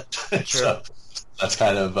yet. Sure. So that's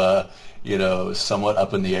kind of somewhat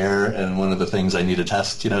up in the air, and one of the things I need to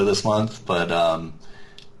test this month. But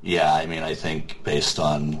yeah, I mean, I think based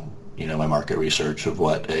on my market research of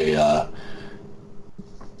what a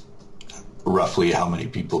roughly how many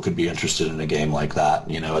people could be interested in a game like that,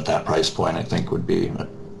 at that price point, I think would be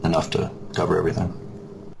enough to cover everything.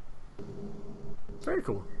 Very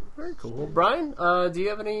cool. Very cool. Well, Brian, do you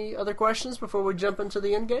have any other questions before we jump into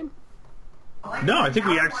the end game? No, I think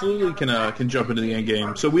we absolutely can jump into the end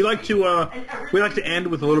game. So we like to end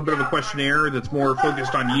with a little bit of a questionnaire that's more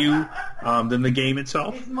focused on you than the game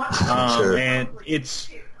itself. Sure. And it's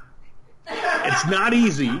not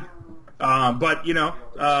easy, but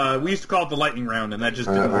we used to call it the lightning round, and that just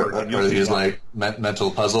didn't work. Are these like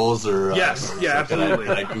mental puzzles or? Yes, yeah, absolutely.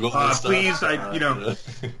 Can I Google this please, stuff?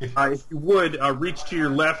 if you would reach to your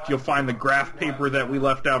left, you'll find the graph paper that we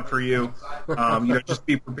left out for you. Just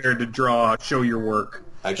be prepared to draw, show your work.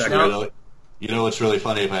 Actually, what's really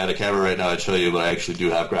funny? If I had a camera right now, I'd show you, but I actually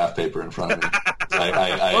do have graph paper in front of me.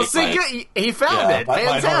 He found it.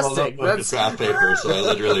 Fantastic. That's graph paper, so I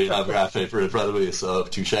literally have graph paper in front of me. So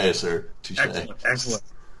touche, sir. Touche. Excellent.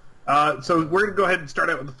 So we're going to go ahead and start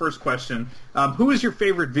out with the first question. Who is your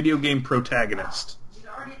favorite video game protagonist?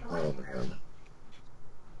 Oh, man.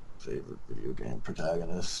 Favorite video game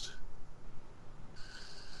protagonist?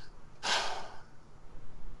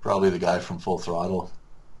 Probably the guy from Full Throttle.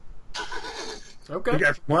 Okay. The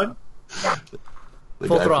guy from what?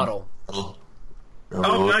 Full Throttle.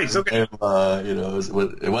 Oh, nice. Okay.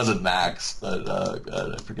 It wasn't Max, but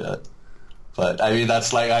God, I forget. But I mean,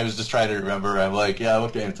 that's like I was just trying to remember. I'm like, yeah,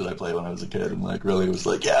 what games did I play when I was a kid? And like, really, was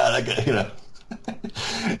like, yeah, that guy,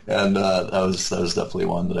 And that was definitely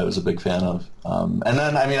one that I was a big fan of. And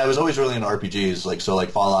then I mean, I was always really into RPGs, like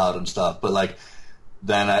Fallout and stuff. But like,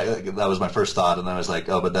 then that was my first thought, and then I was like,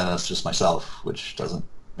 oh, but then it's just myself, which doesn't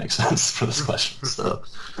make sense for this question.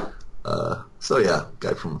 So yeah,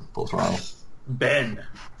 guy from Full Throttle. Ben,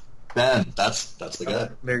 that's the guy.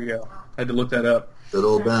 There you go. I had to look that up. Good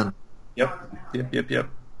old Ben. Yep.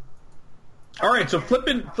 All right, so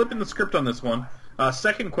flipping the script on this one.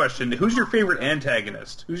 Second question: who's your favorite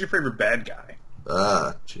antagonist? Who's your favorite bad guy?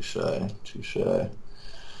 Touche.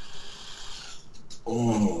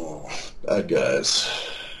 Oh, bad guys.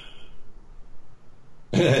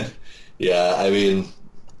 Yeah, I mean,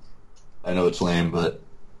 I know it's lame, but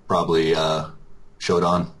probably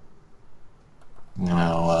Shodan.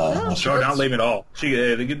 Not lame at all.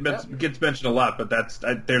 It gets mentioned a lot, but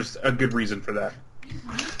there's a good reason for that.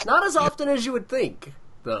 Not as often as you would think,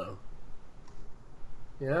 though.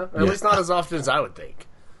 At least not as often as I would think.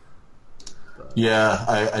 But.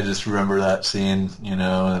 Yeah, I just remember that scene,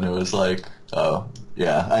 and it was like, oh,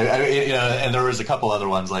 yeah. And there was a couple other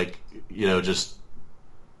ones, like, just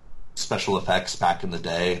special effects back in the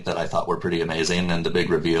day that I thought were pretty amazing, and the big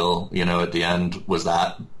reveal, at the end was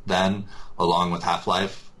that then, along with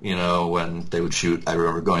Half-Life, when they would shoot, I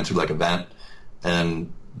remember going through like a vent,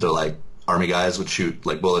 and the like army guys would shoot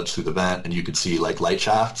like bullets through the vent, and you could see like light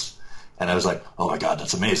shafts, and I was like, oh my god,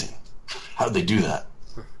 that's amazing. How did they do that?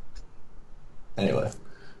 Anyway.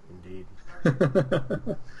 Indeed.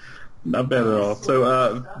 Not bad at all.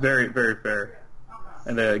 So, very, very fair.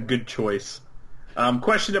 And a good choice.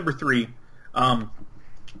 Question number 3. Are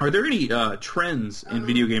there any trends in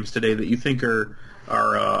video games today that you think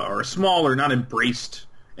are small or not embraced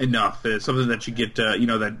enough? Something that you get,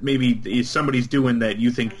 that maybe somebody's doing that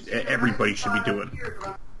you think everybody should be doing?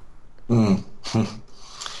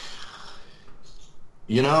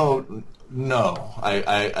 No.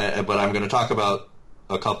 But I'm going to talk about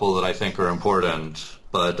a couple that I think are important.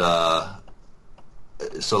 But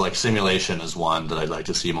so like simulation is one that I'd like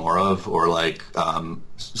to see more of, or like in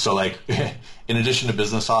addition to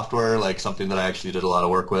business software, like something that I actually did a lot of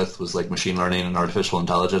work with was like machine learning and artificial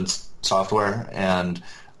intelligence software. And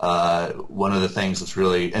one of the things that's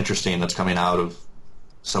really interesting that's coming out of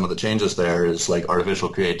some of the changes there is like artificial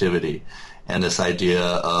creativity and this idea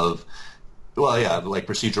of, like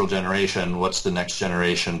procedural generation. What's the next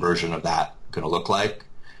generation version of that going to look like?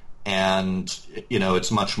 And,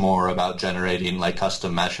 it's much more about generating like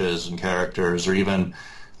custom meshes and characters, or even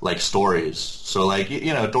like stories. So like,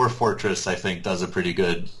 Dwarf Fortress, I think, does a pretty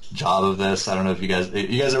good job of this. I don't know if you guys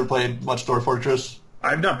ever played much Dwarf Fortress?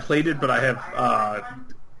 I've not played it, but I have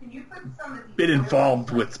been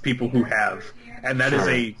involved with people who have. And that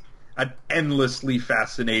is an endlessly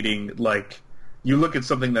fascinating, like, you look at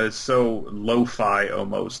something that is so lo-fi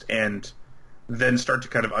almost, and then start to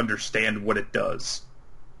kind of understand what it does.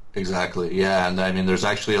 Exactly. Yeah, and I mean, there's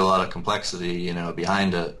actually a lot of complexity,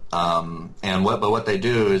 behind it. And what they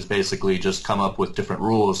do is basically just come up with different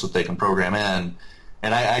rules that they can program in.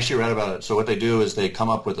 And I actually read about it. So what they do is they come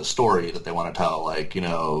up with a story that they want to tell, like,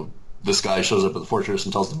 this guy shows up at the fortress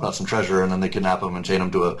and tells them about some treasure, and then they kidnap him and chain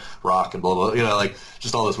him to a rock and blah, blah, you know, like,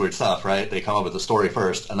 just all this weird stuff, right? They come up with the story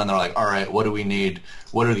first, and then they're like, all right, what do we need?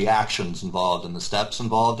 What are the actions involved and the steps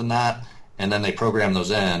involved in that? And then they program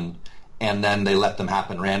those in, and then they let them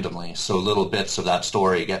happen randomly. So little bits of that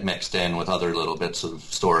story get mixed in with other little bits of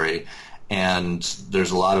story. And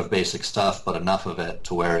there's a lot of basic stuff, but enough of it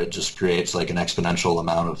to where it just creates like an exponential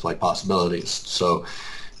amount of like possibilities. So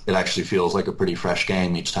it actually feels like a pretty fresh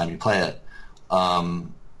game each time you play it.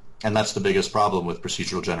 And that's the biggest problem with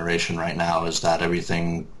procedural generation right now, is that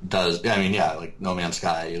everything does, I mean, yeah, like No Man's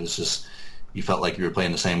Sky, it was just, you felt like you were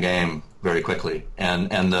playing the same game very quickly. And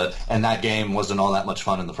that game wasn't all that much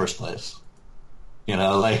fun in the first place. You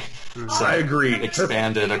know, like, so I agree.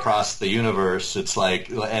 Expanded across the universe. It's like,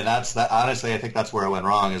 and that's that. Honestly, I think that's where it went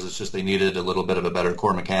wrong. Is it's just they needed a little bit of a better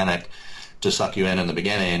core mechanic to suck you in the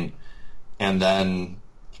beginning, and then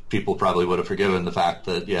people probably would have forgiven the fact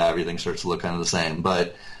that everything starts to look kind of the same.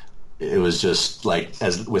 But it was just like,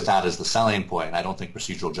 as with that as the selling point, I don't think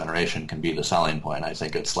procedural generation can be the selling point. I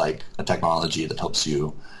think it's like a technology that helps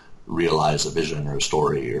you realize a vision or a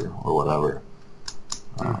story or whatever.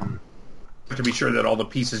 To be sure that all the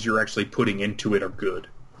pieces you're actually putting into it are good.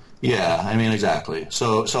 Yeah, I mean, exactly.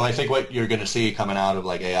 So I think what you're going to see coming out of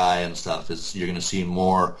like AI and stuff is you're going to see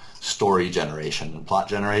more story generation and plot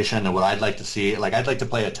generation. And what I'd like to see, like, I'd like to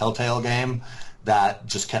play a Telltale game that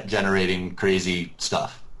just kept generating crazy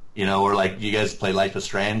stuff. You know, or like, you guys play Life is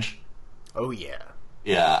Strange? Oh, yeah.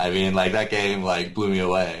 Yeah, I mean, like, that game, like, blew me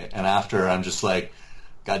away. And after, I'm just like,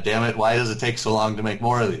 God damn it, why does it take so long to make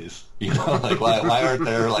more of these? You know, like, why aren't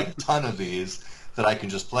there, like, a ton of these that I can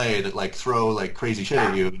just play that, like, throw, like, crazy shit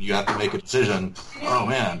at you, and you have to make a decision? Oh,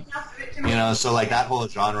 man. You know, so, like, that whole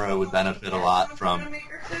genre would benefit a lot from,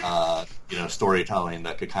 you know, storytelling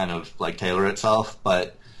that could kind of, like, tailor itself,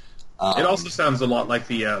 but... it also sounds a lot like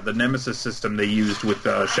the Nemesis system they used with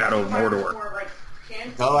Shadow of Mordor.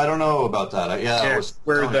 Oh, I don't know about that.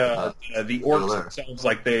 Where the orcs themselves,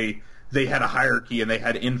 like, they had a hierarchy, and they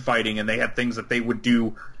had infighting, and they had things that they would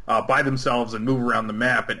do by themselves and move around the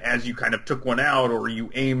map, and as you kind of took one out or you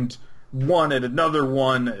aimed one at another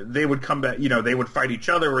one, they would come back, you know, they would fight each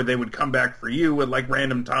other, or they would come back for you at, like,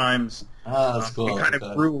 random times. That's cool. It kind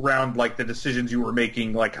of grew around, like, the decisions you were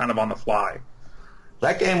making, like, kind of on the fly.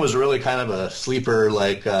 That game was really kind of a sleeper,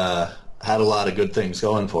 like, had a lot of good things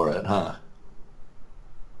going for it, huh?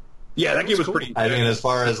 Yeah, that game was pretty... I mean, as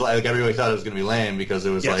far as, like, everybody thought it was going to be lame because it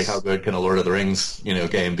was like, how good can a Lord of the Rings, you know,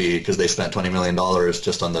 game be? Because they spent $20 million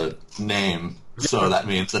just on the name. So that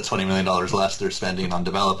means that $20 million less they're spending on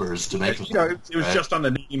developers to make them. You know, it was just on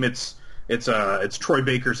the name. It's Troy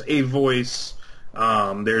Baker's A voice.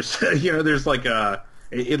 There's, you know, there's like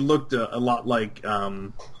it looked a lot like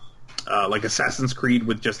Assassin's Creed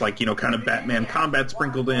with just, like, you know, kind of Batman combat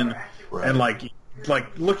sprinkled in. Right. And like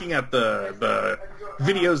looking at the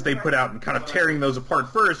videos they put out and kind of tearing those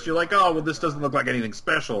apart first, you're like, oh, well, this doesn't look like anything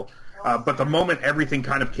special. But the moment everything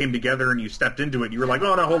kind of came together and you stepped into it, you were like,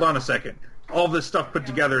 oh, no, hold on a second. All this stuff put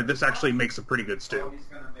together, this actually makes a pretty good stew.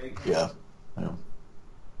 Yeah.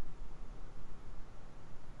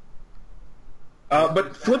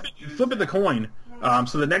 But flipping the coin,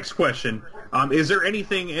 so the next question, is there any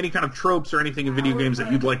kind of tropes or anything in video games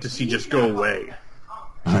that you'd like to see just go away?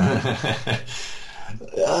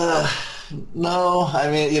 No, I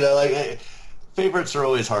mean, you know, like, favorites are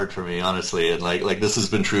always hard for me, honestly, and like this has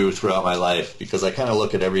been true throughout my life because I kind of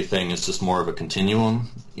look at everything as just more of a continuum,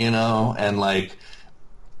 you know, and like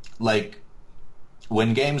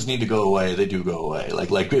when games need to go away, they do go away.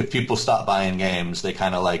 Like if people stop buying games, they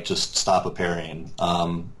kind of like just stop appearing.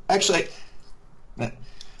 Actually,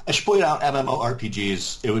 I should point out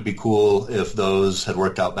MMORPGs. It would be cool if those had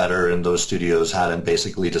worked out better and those studios hadn't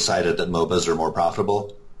basically decided that MOBAs are more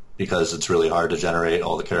profitable, because it's really hard to generate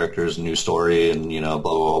all the characters and new story and, you know,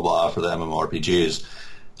 blah, blah, blah, blah for the MMORPGs.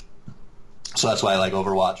 So that's why, like,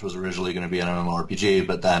 Overwatch was originally going to be an MMORPG,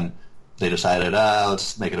 but then they decided,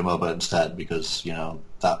 let's make it a MOBA instead because, you know,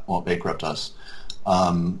 that won't bankrupt us.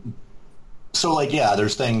 So, like, yeah,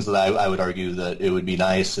 there's things that I would argue that it would be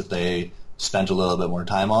nice if they spent a little bit more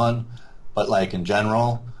time on, but, like, in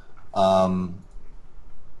general,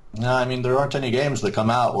 no, I mean, there aren't any games that come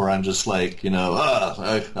out where I'm just like, you know,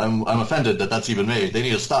 I'm offended that that's even made. They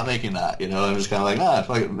need to stop making that, you know. I'm just kind of like, if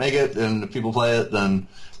I make it and if people play it, then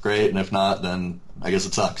great, and if not, then I guess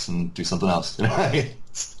it sucks and do something else. You know?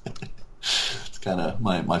 It's kind of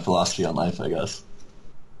my philosophy on life, I guess.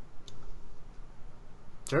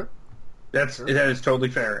 Sure. That is totally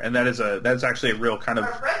fair, and that's actually a real kind of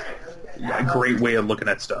great way of looking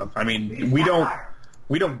at stuff. I mean, we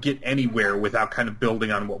we don't get anywhere without kind of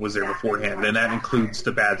building on what was there beforehand, and that includes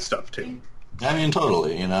the bad stuff too. I mean,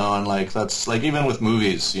 totally, you know, and like that's like even with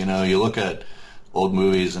movies, you know, you look at old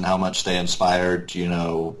movies and how much they inspired, you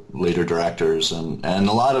know, later directors, and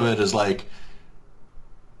a lot of it is like,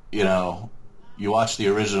 you know, you watch the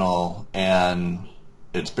original and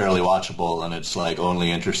it's barely watchable and it's like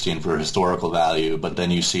only interesting for historical value, but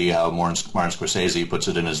then you see how Martin Scorsese puts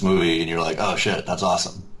it in his movie and you're like, oh shit, that's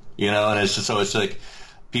awesome. You know, and it's just, so it's like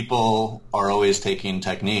people are always taking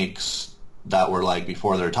techniques that were like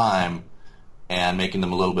before their time and making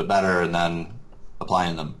them a little bit better and then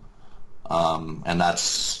applying them. And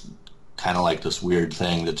that's kind of like this weird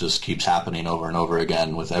thing that just keeps happening over and over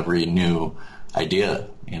again with every new idea,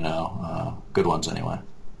 you know, good ones anyway.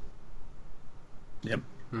 Yep.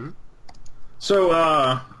 Mm-hmm.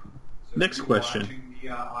 So, next question.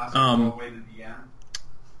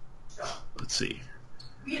 Let's see.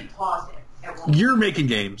 You're making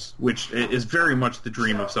games, which is very much the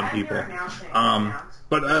dream of some people.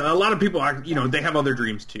 But a lot of people, you know, they have other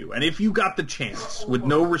dreams too. And if you got the chance with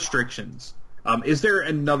no restrictions, is there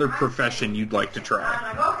another profession you'd like to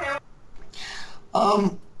try?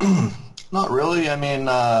 Not really. I mean,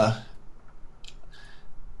 I've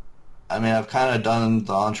kind of done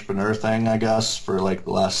the entrepreneur thing, I guess, for like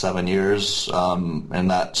the last 7 years,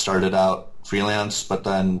 and that started out freelance, but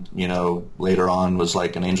then, you know, later on was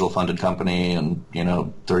like an angel-funded company and, you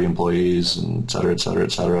know, 30 employees and et cetera, et cetera,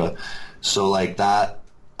 et cetera. So like that,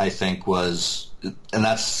 I think was, and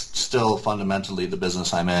that's still fundamentally the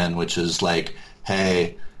business I'm in, which is like,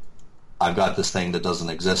 hey, I've got this thing that doesn't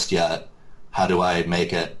exist yet. How do I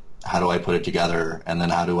make it? How do I put it together? And then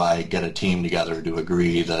how do I get a team together to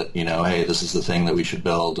agree that, you know, hey, this is the thing that we should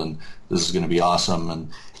build and this is going to be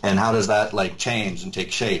awesome. And how does that like change and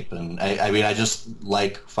take shape? And I mean, I just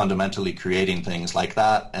like fundamentally creating things like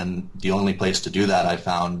that. And the only place to do that I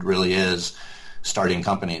found really is starting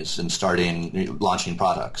companies and launching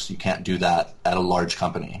products. You can't do that at a large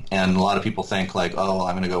company. And a lot of people think like, oh,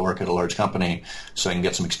 I'm going to go work at a large company so I can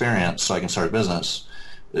get some experience so I can start a business.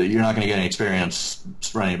 You're not going to get any experience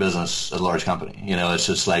running a business at a large company. You know, it's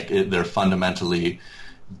just like they're fundamentally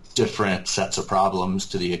different sets of problems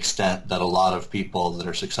to the extent that a lot of people that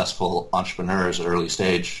are successful entrepreneurs at early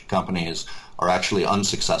stage companies are actually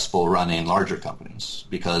unsuccessful running larger companies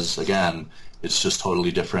because, again, it's just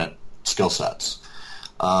totally different skill sets.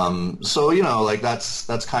 So, you know, like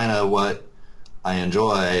that's kind of what I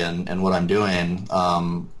enjoy and what I'm doing.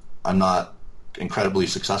 I'm not incredibly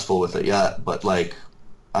successful with it yet, but like,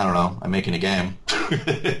 I don't know, I'm making a game,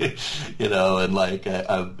 you know, and like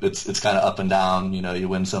it's kind of up and down, you know, you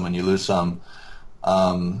win some and you lose some.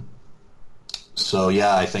 So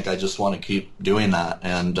yeah, I think I just want to keep doing that.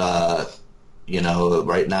 And, you know,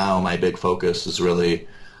 right now my big focus is really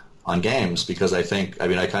on games because I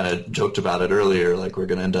kind of joked about it earlier, like we're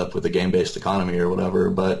going to end up with a game-based economy or whatever.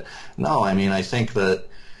 But no, I mean, I think that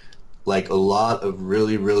like a lot of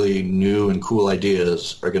really, really new and cool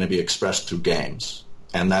ideas are going to be expressed through games.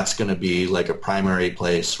 And that's going to be like a primary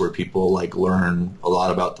place where people like learn a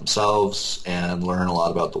lot about themselves and learn a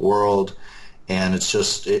lot about the world. And it's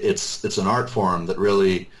just it's an art form that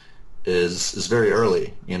really is very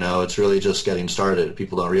early. You know, it's really just getting started.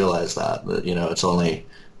 People don't realize that you know it's only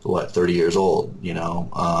 30 years old. You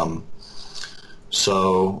know,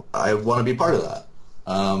 so I want to be part of that.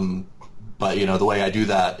 But you know, the way I do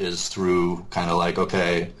that is through kind of like,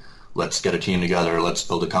 okay, let's get a team together, let's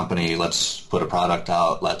build a company, let's put a product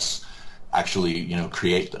out, let's actually, you know,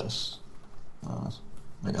 create this,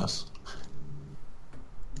 I guess.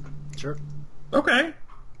 Sure. Okay.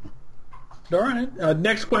 All right.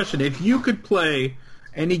 Next question. If you could play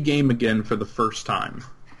any game again for the first time,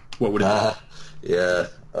 what would it be? Yeah,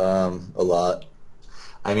 a lot.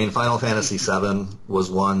 I mean, Final Fantasy VII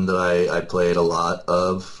was one that I played a lot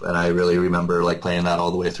of, and I really remember like playing that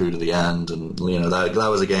all the way through to the end. And you know, that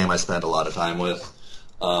was a game I spent a lot of time with.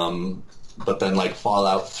 But then like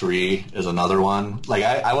Fallout 3 is another one. Like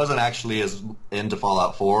I wasn't actually as into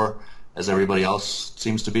Fallout 4 as everybody else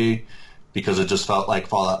seems to be, because it just felt like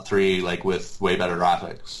Fallout 3 like with way better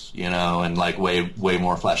graphics, you know, and like way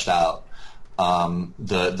more fleshed out.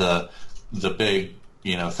 The big,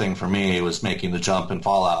 you know, thing for me was making the jump in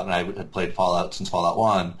Fallout, and I had played Fallout since Fallout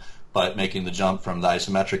 1, but making the jump from the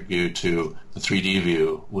isometric view to the 3D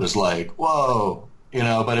view was like, whoa, you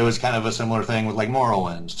know, but it was kind of a similar thing with like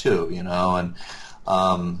Morrowind too, you know, and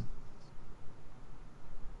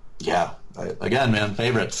yeah, again, man,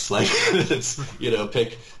 favorites, like it's, you know,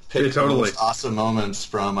 pick totally the most awesome moments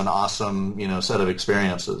from an awesome, you know, set of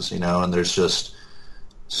experiences, you know, and there's just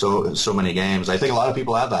so many games. I think a lot of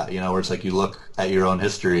people have that, where it's like you look at your own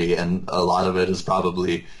history, and a lot of it is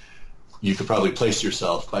probably you could probably place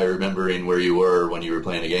yourself by remembering where you were when you were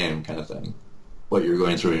playing a game, kind of thing, what you were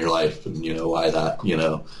going through in your life, and why that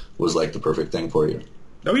was like the perfect thing for you.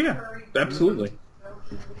 Oh yeah, absolutely.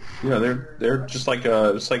 They're just like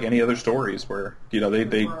any other stories where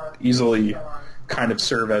they easily kind of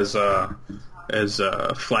serve as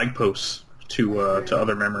flag posts to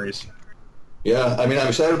other memories. Yeah, I mean, I'm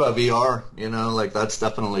excited about VR. Like that's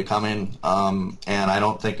definitely coming, and I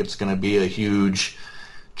don't think it's going to be a huge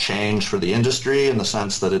change for the industry in the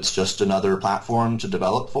sense that it's just another platform to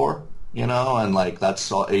develop for. And like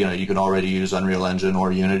that's all, you can already use Unreal Engine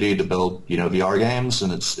or Unity to build VR games,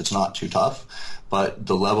 and it's not too tough. But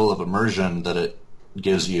the level of immersion that it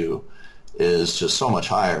gives you is just so much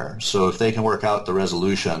higher. So if they can work out the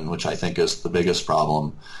resolution, which I think is the biggest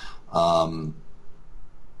problem, I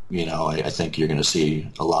think you're going to see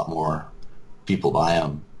a lot more people buy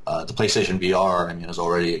them. The PlayStation VR, has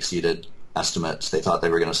already exceeded estimates. They thought they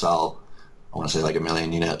were going to sell, I want to say, like 1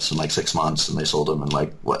 million units in like 6 months, and they sold them in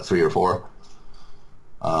like 3 or 4.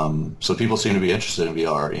 So people seem to be interested in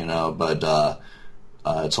VR, but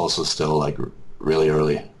it's also still like really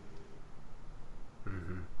early.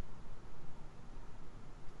 Mm-hmm.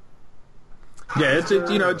 Yeah,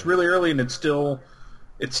 it's really early, and it's still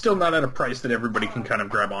not at a price that everybody can kind of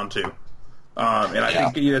grab onto. And I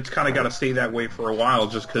think it's kind of got to stay that way for a while,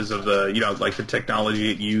 just because of the like the technology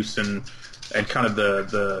at use and kind of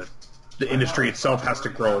the industry itself has to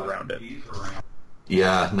grow around it.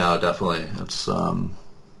 Yeah, no, definitely. It's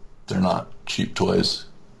they're not cheap toys.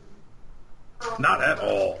 Not at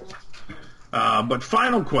all. But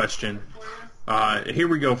final question. Here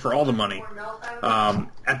we go for all the money.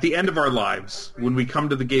 At the end of our lives, when we come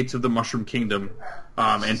to the gates of the Mushroom Kingdom,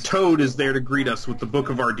 and Toad is there to greet us with the book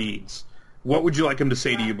of our deeds, what would you like him to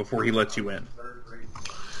say to you before he lets you in?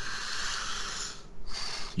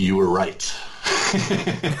 You were right.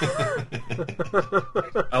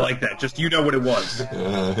 I like that. Just what it was.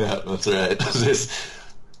 Yeah, that's right.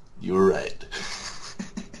 You were right.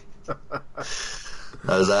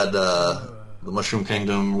 Is that the Mushroom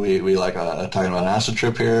Kingdom? We like talking about an acid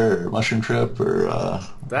trip here, or mushroom trip, or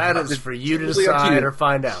that is for you to decide or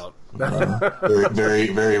find out. Very, very,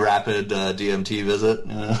 very rapid DMT visit.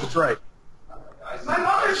 That's right.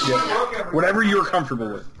 Yeah. Whatever you're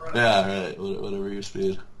comfortable with. Yeah, right. Whatever your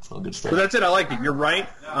speed. It's all good stuff. But that's it. I like it. You're right.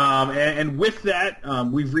 And with that,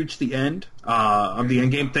 we've reached the end of the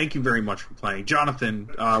end game. Thank you very much for playing. Jonathan,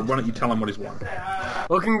 why don't you tell him what he's won?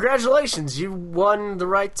 Well, congratulations. You won the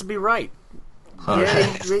right to be right.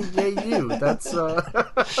 Yay, you. That's...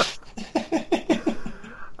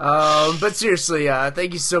 but seriously,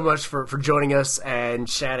 thank you so much for joining us and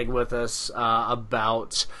chatting with us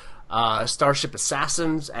about Starship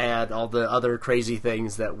Assassins and all the other crazy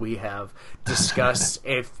things that we have discussed.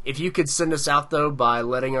 If you could send us out, though, by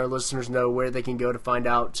letting our listeners know where they can go to find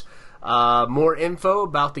out more info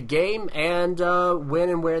about the game and when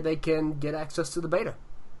and where they can get access to the beta.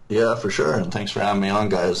 Yeah, for sure, and thanks for having me on,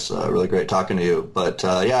 guys. Really great talking to you. But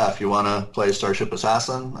if you want to play Starship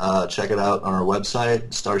Assassin, check it out on our website,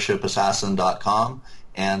 starshipassassin.com,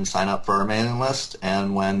 and sign up for our mailing list.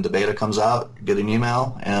 And when the beta comes out, get an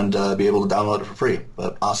email and be able to download it for free.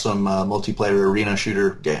 But awesome multiplayer arena shooter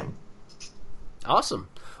game. Awesome.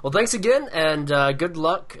 Well, thanks again, and good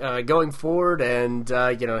luck going forward and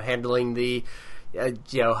handling the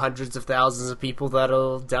hundreds of thousands of people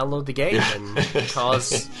that'll download the game and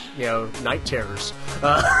cause night terrors.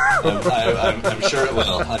 I'm sure it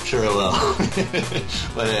will. I'm sure it will.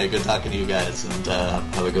 But hey, good talking to you guys, and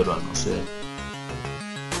have a good one. We'll see you.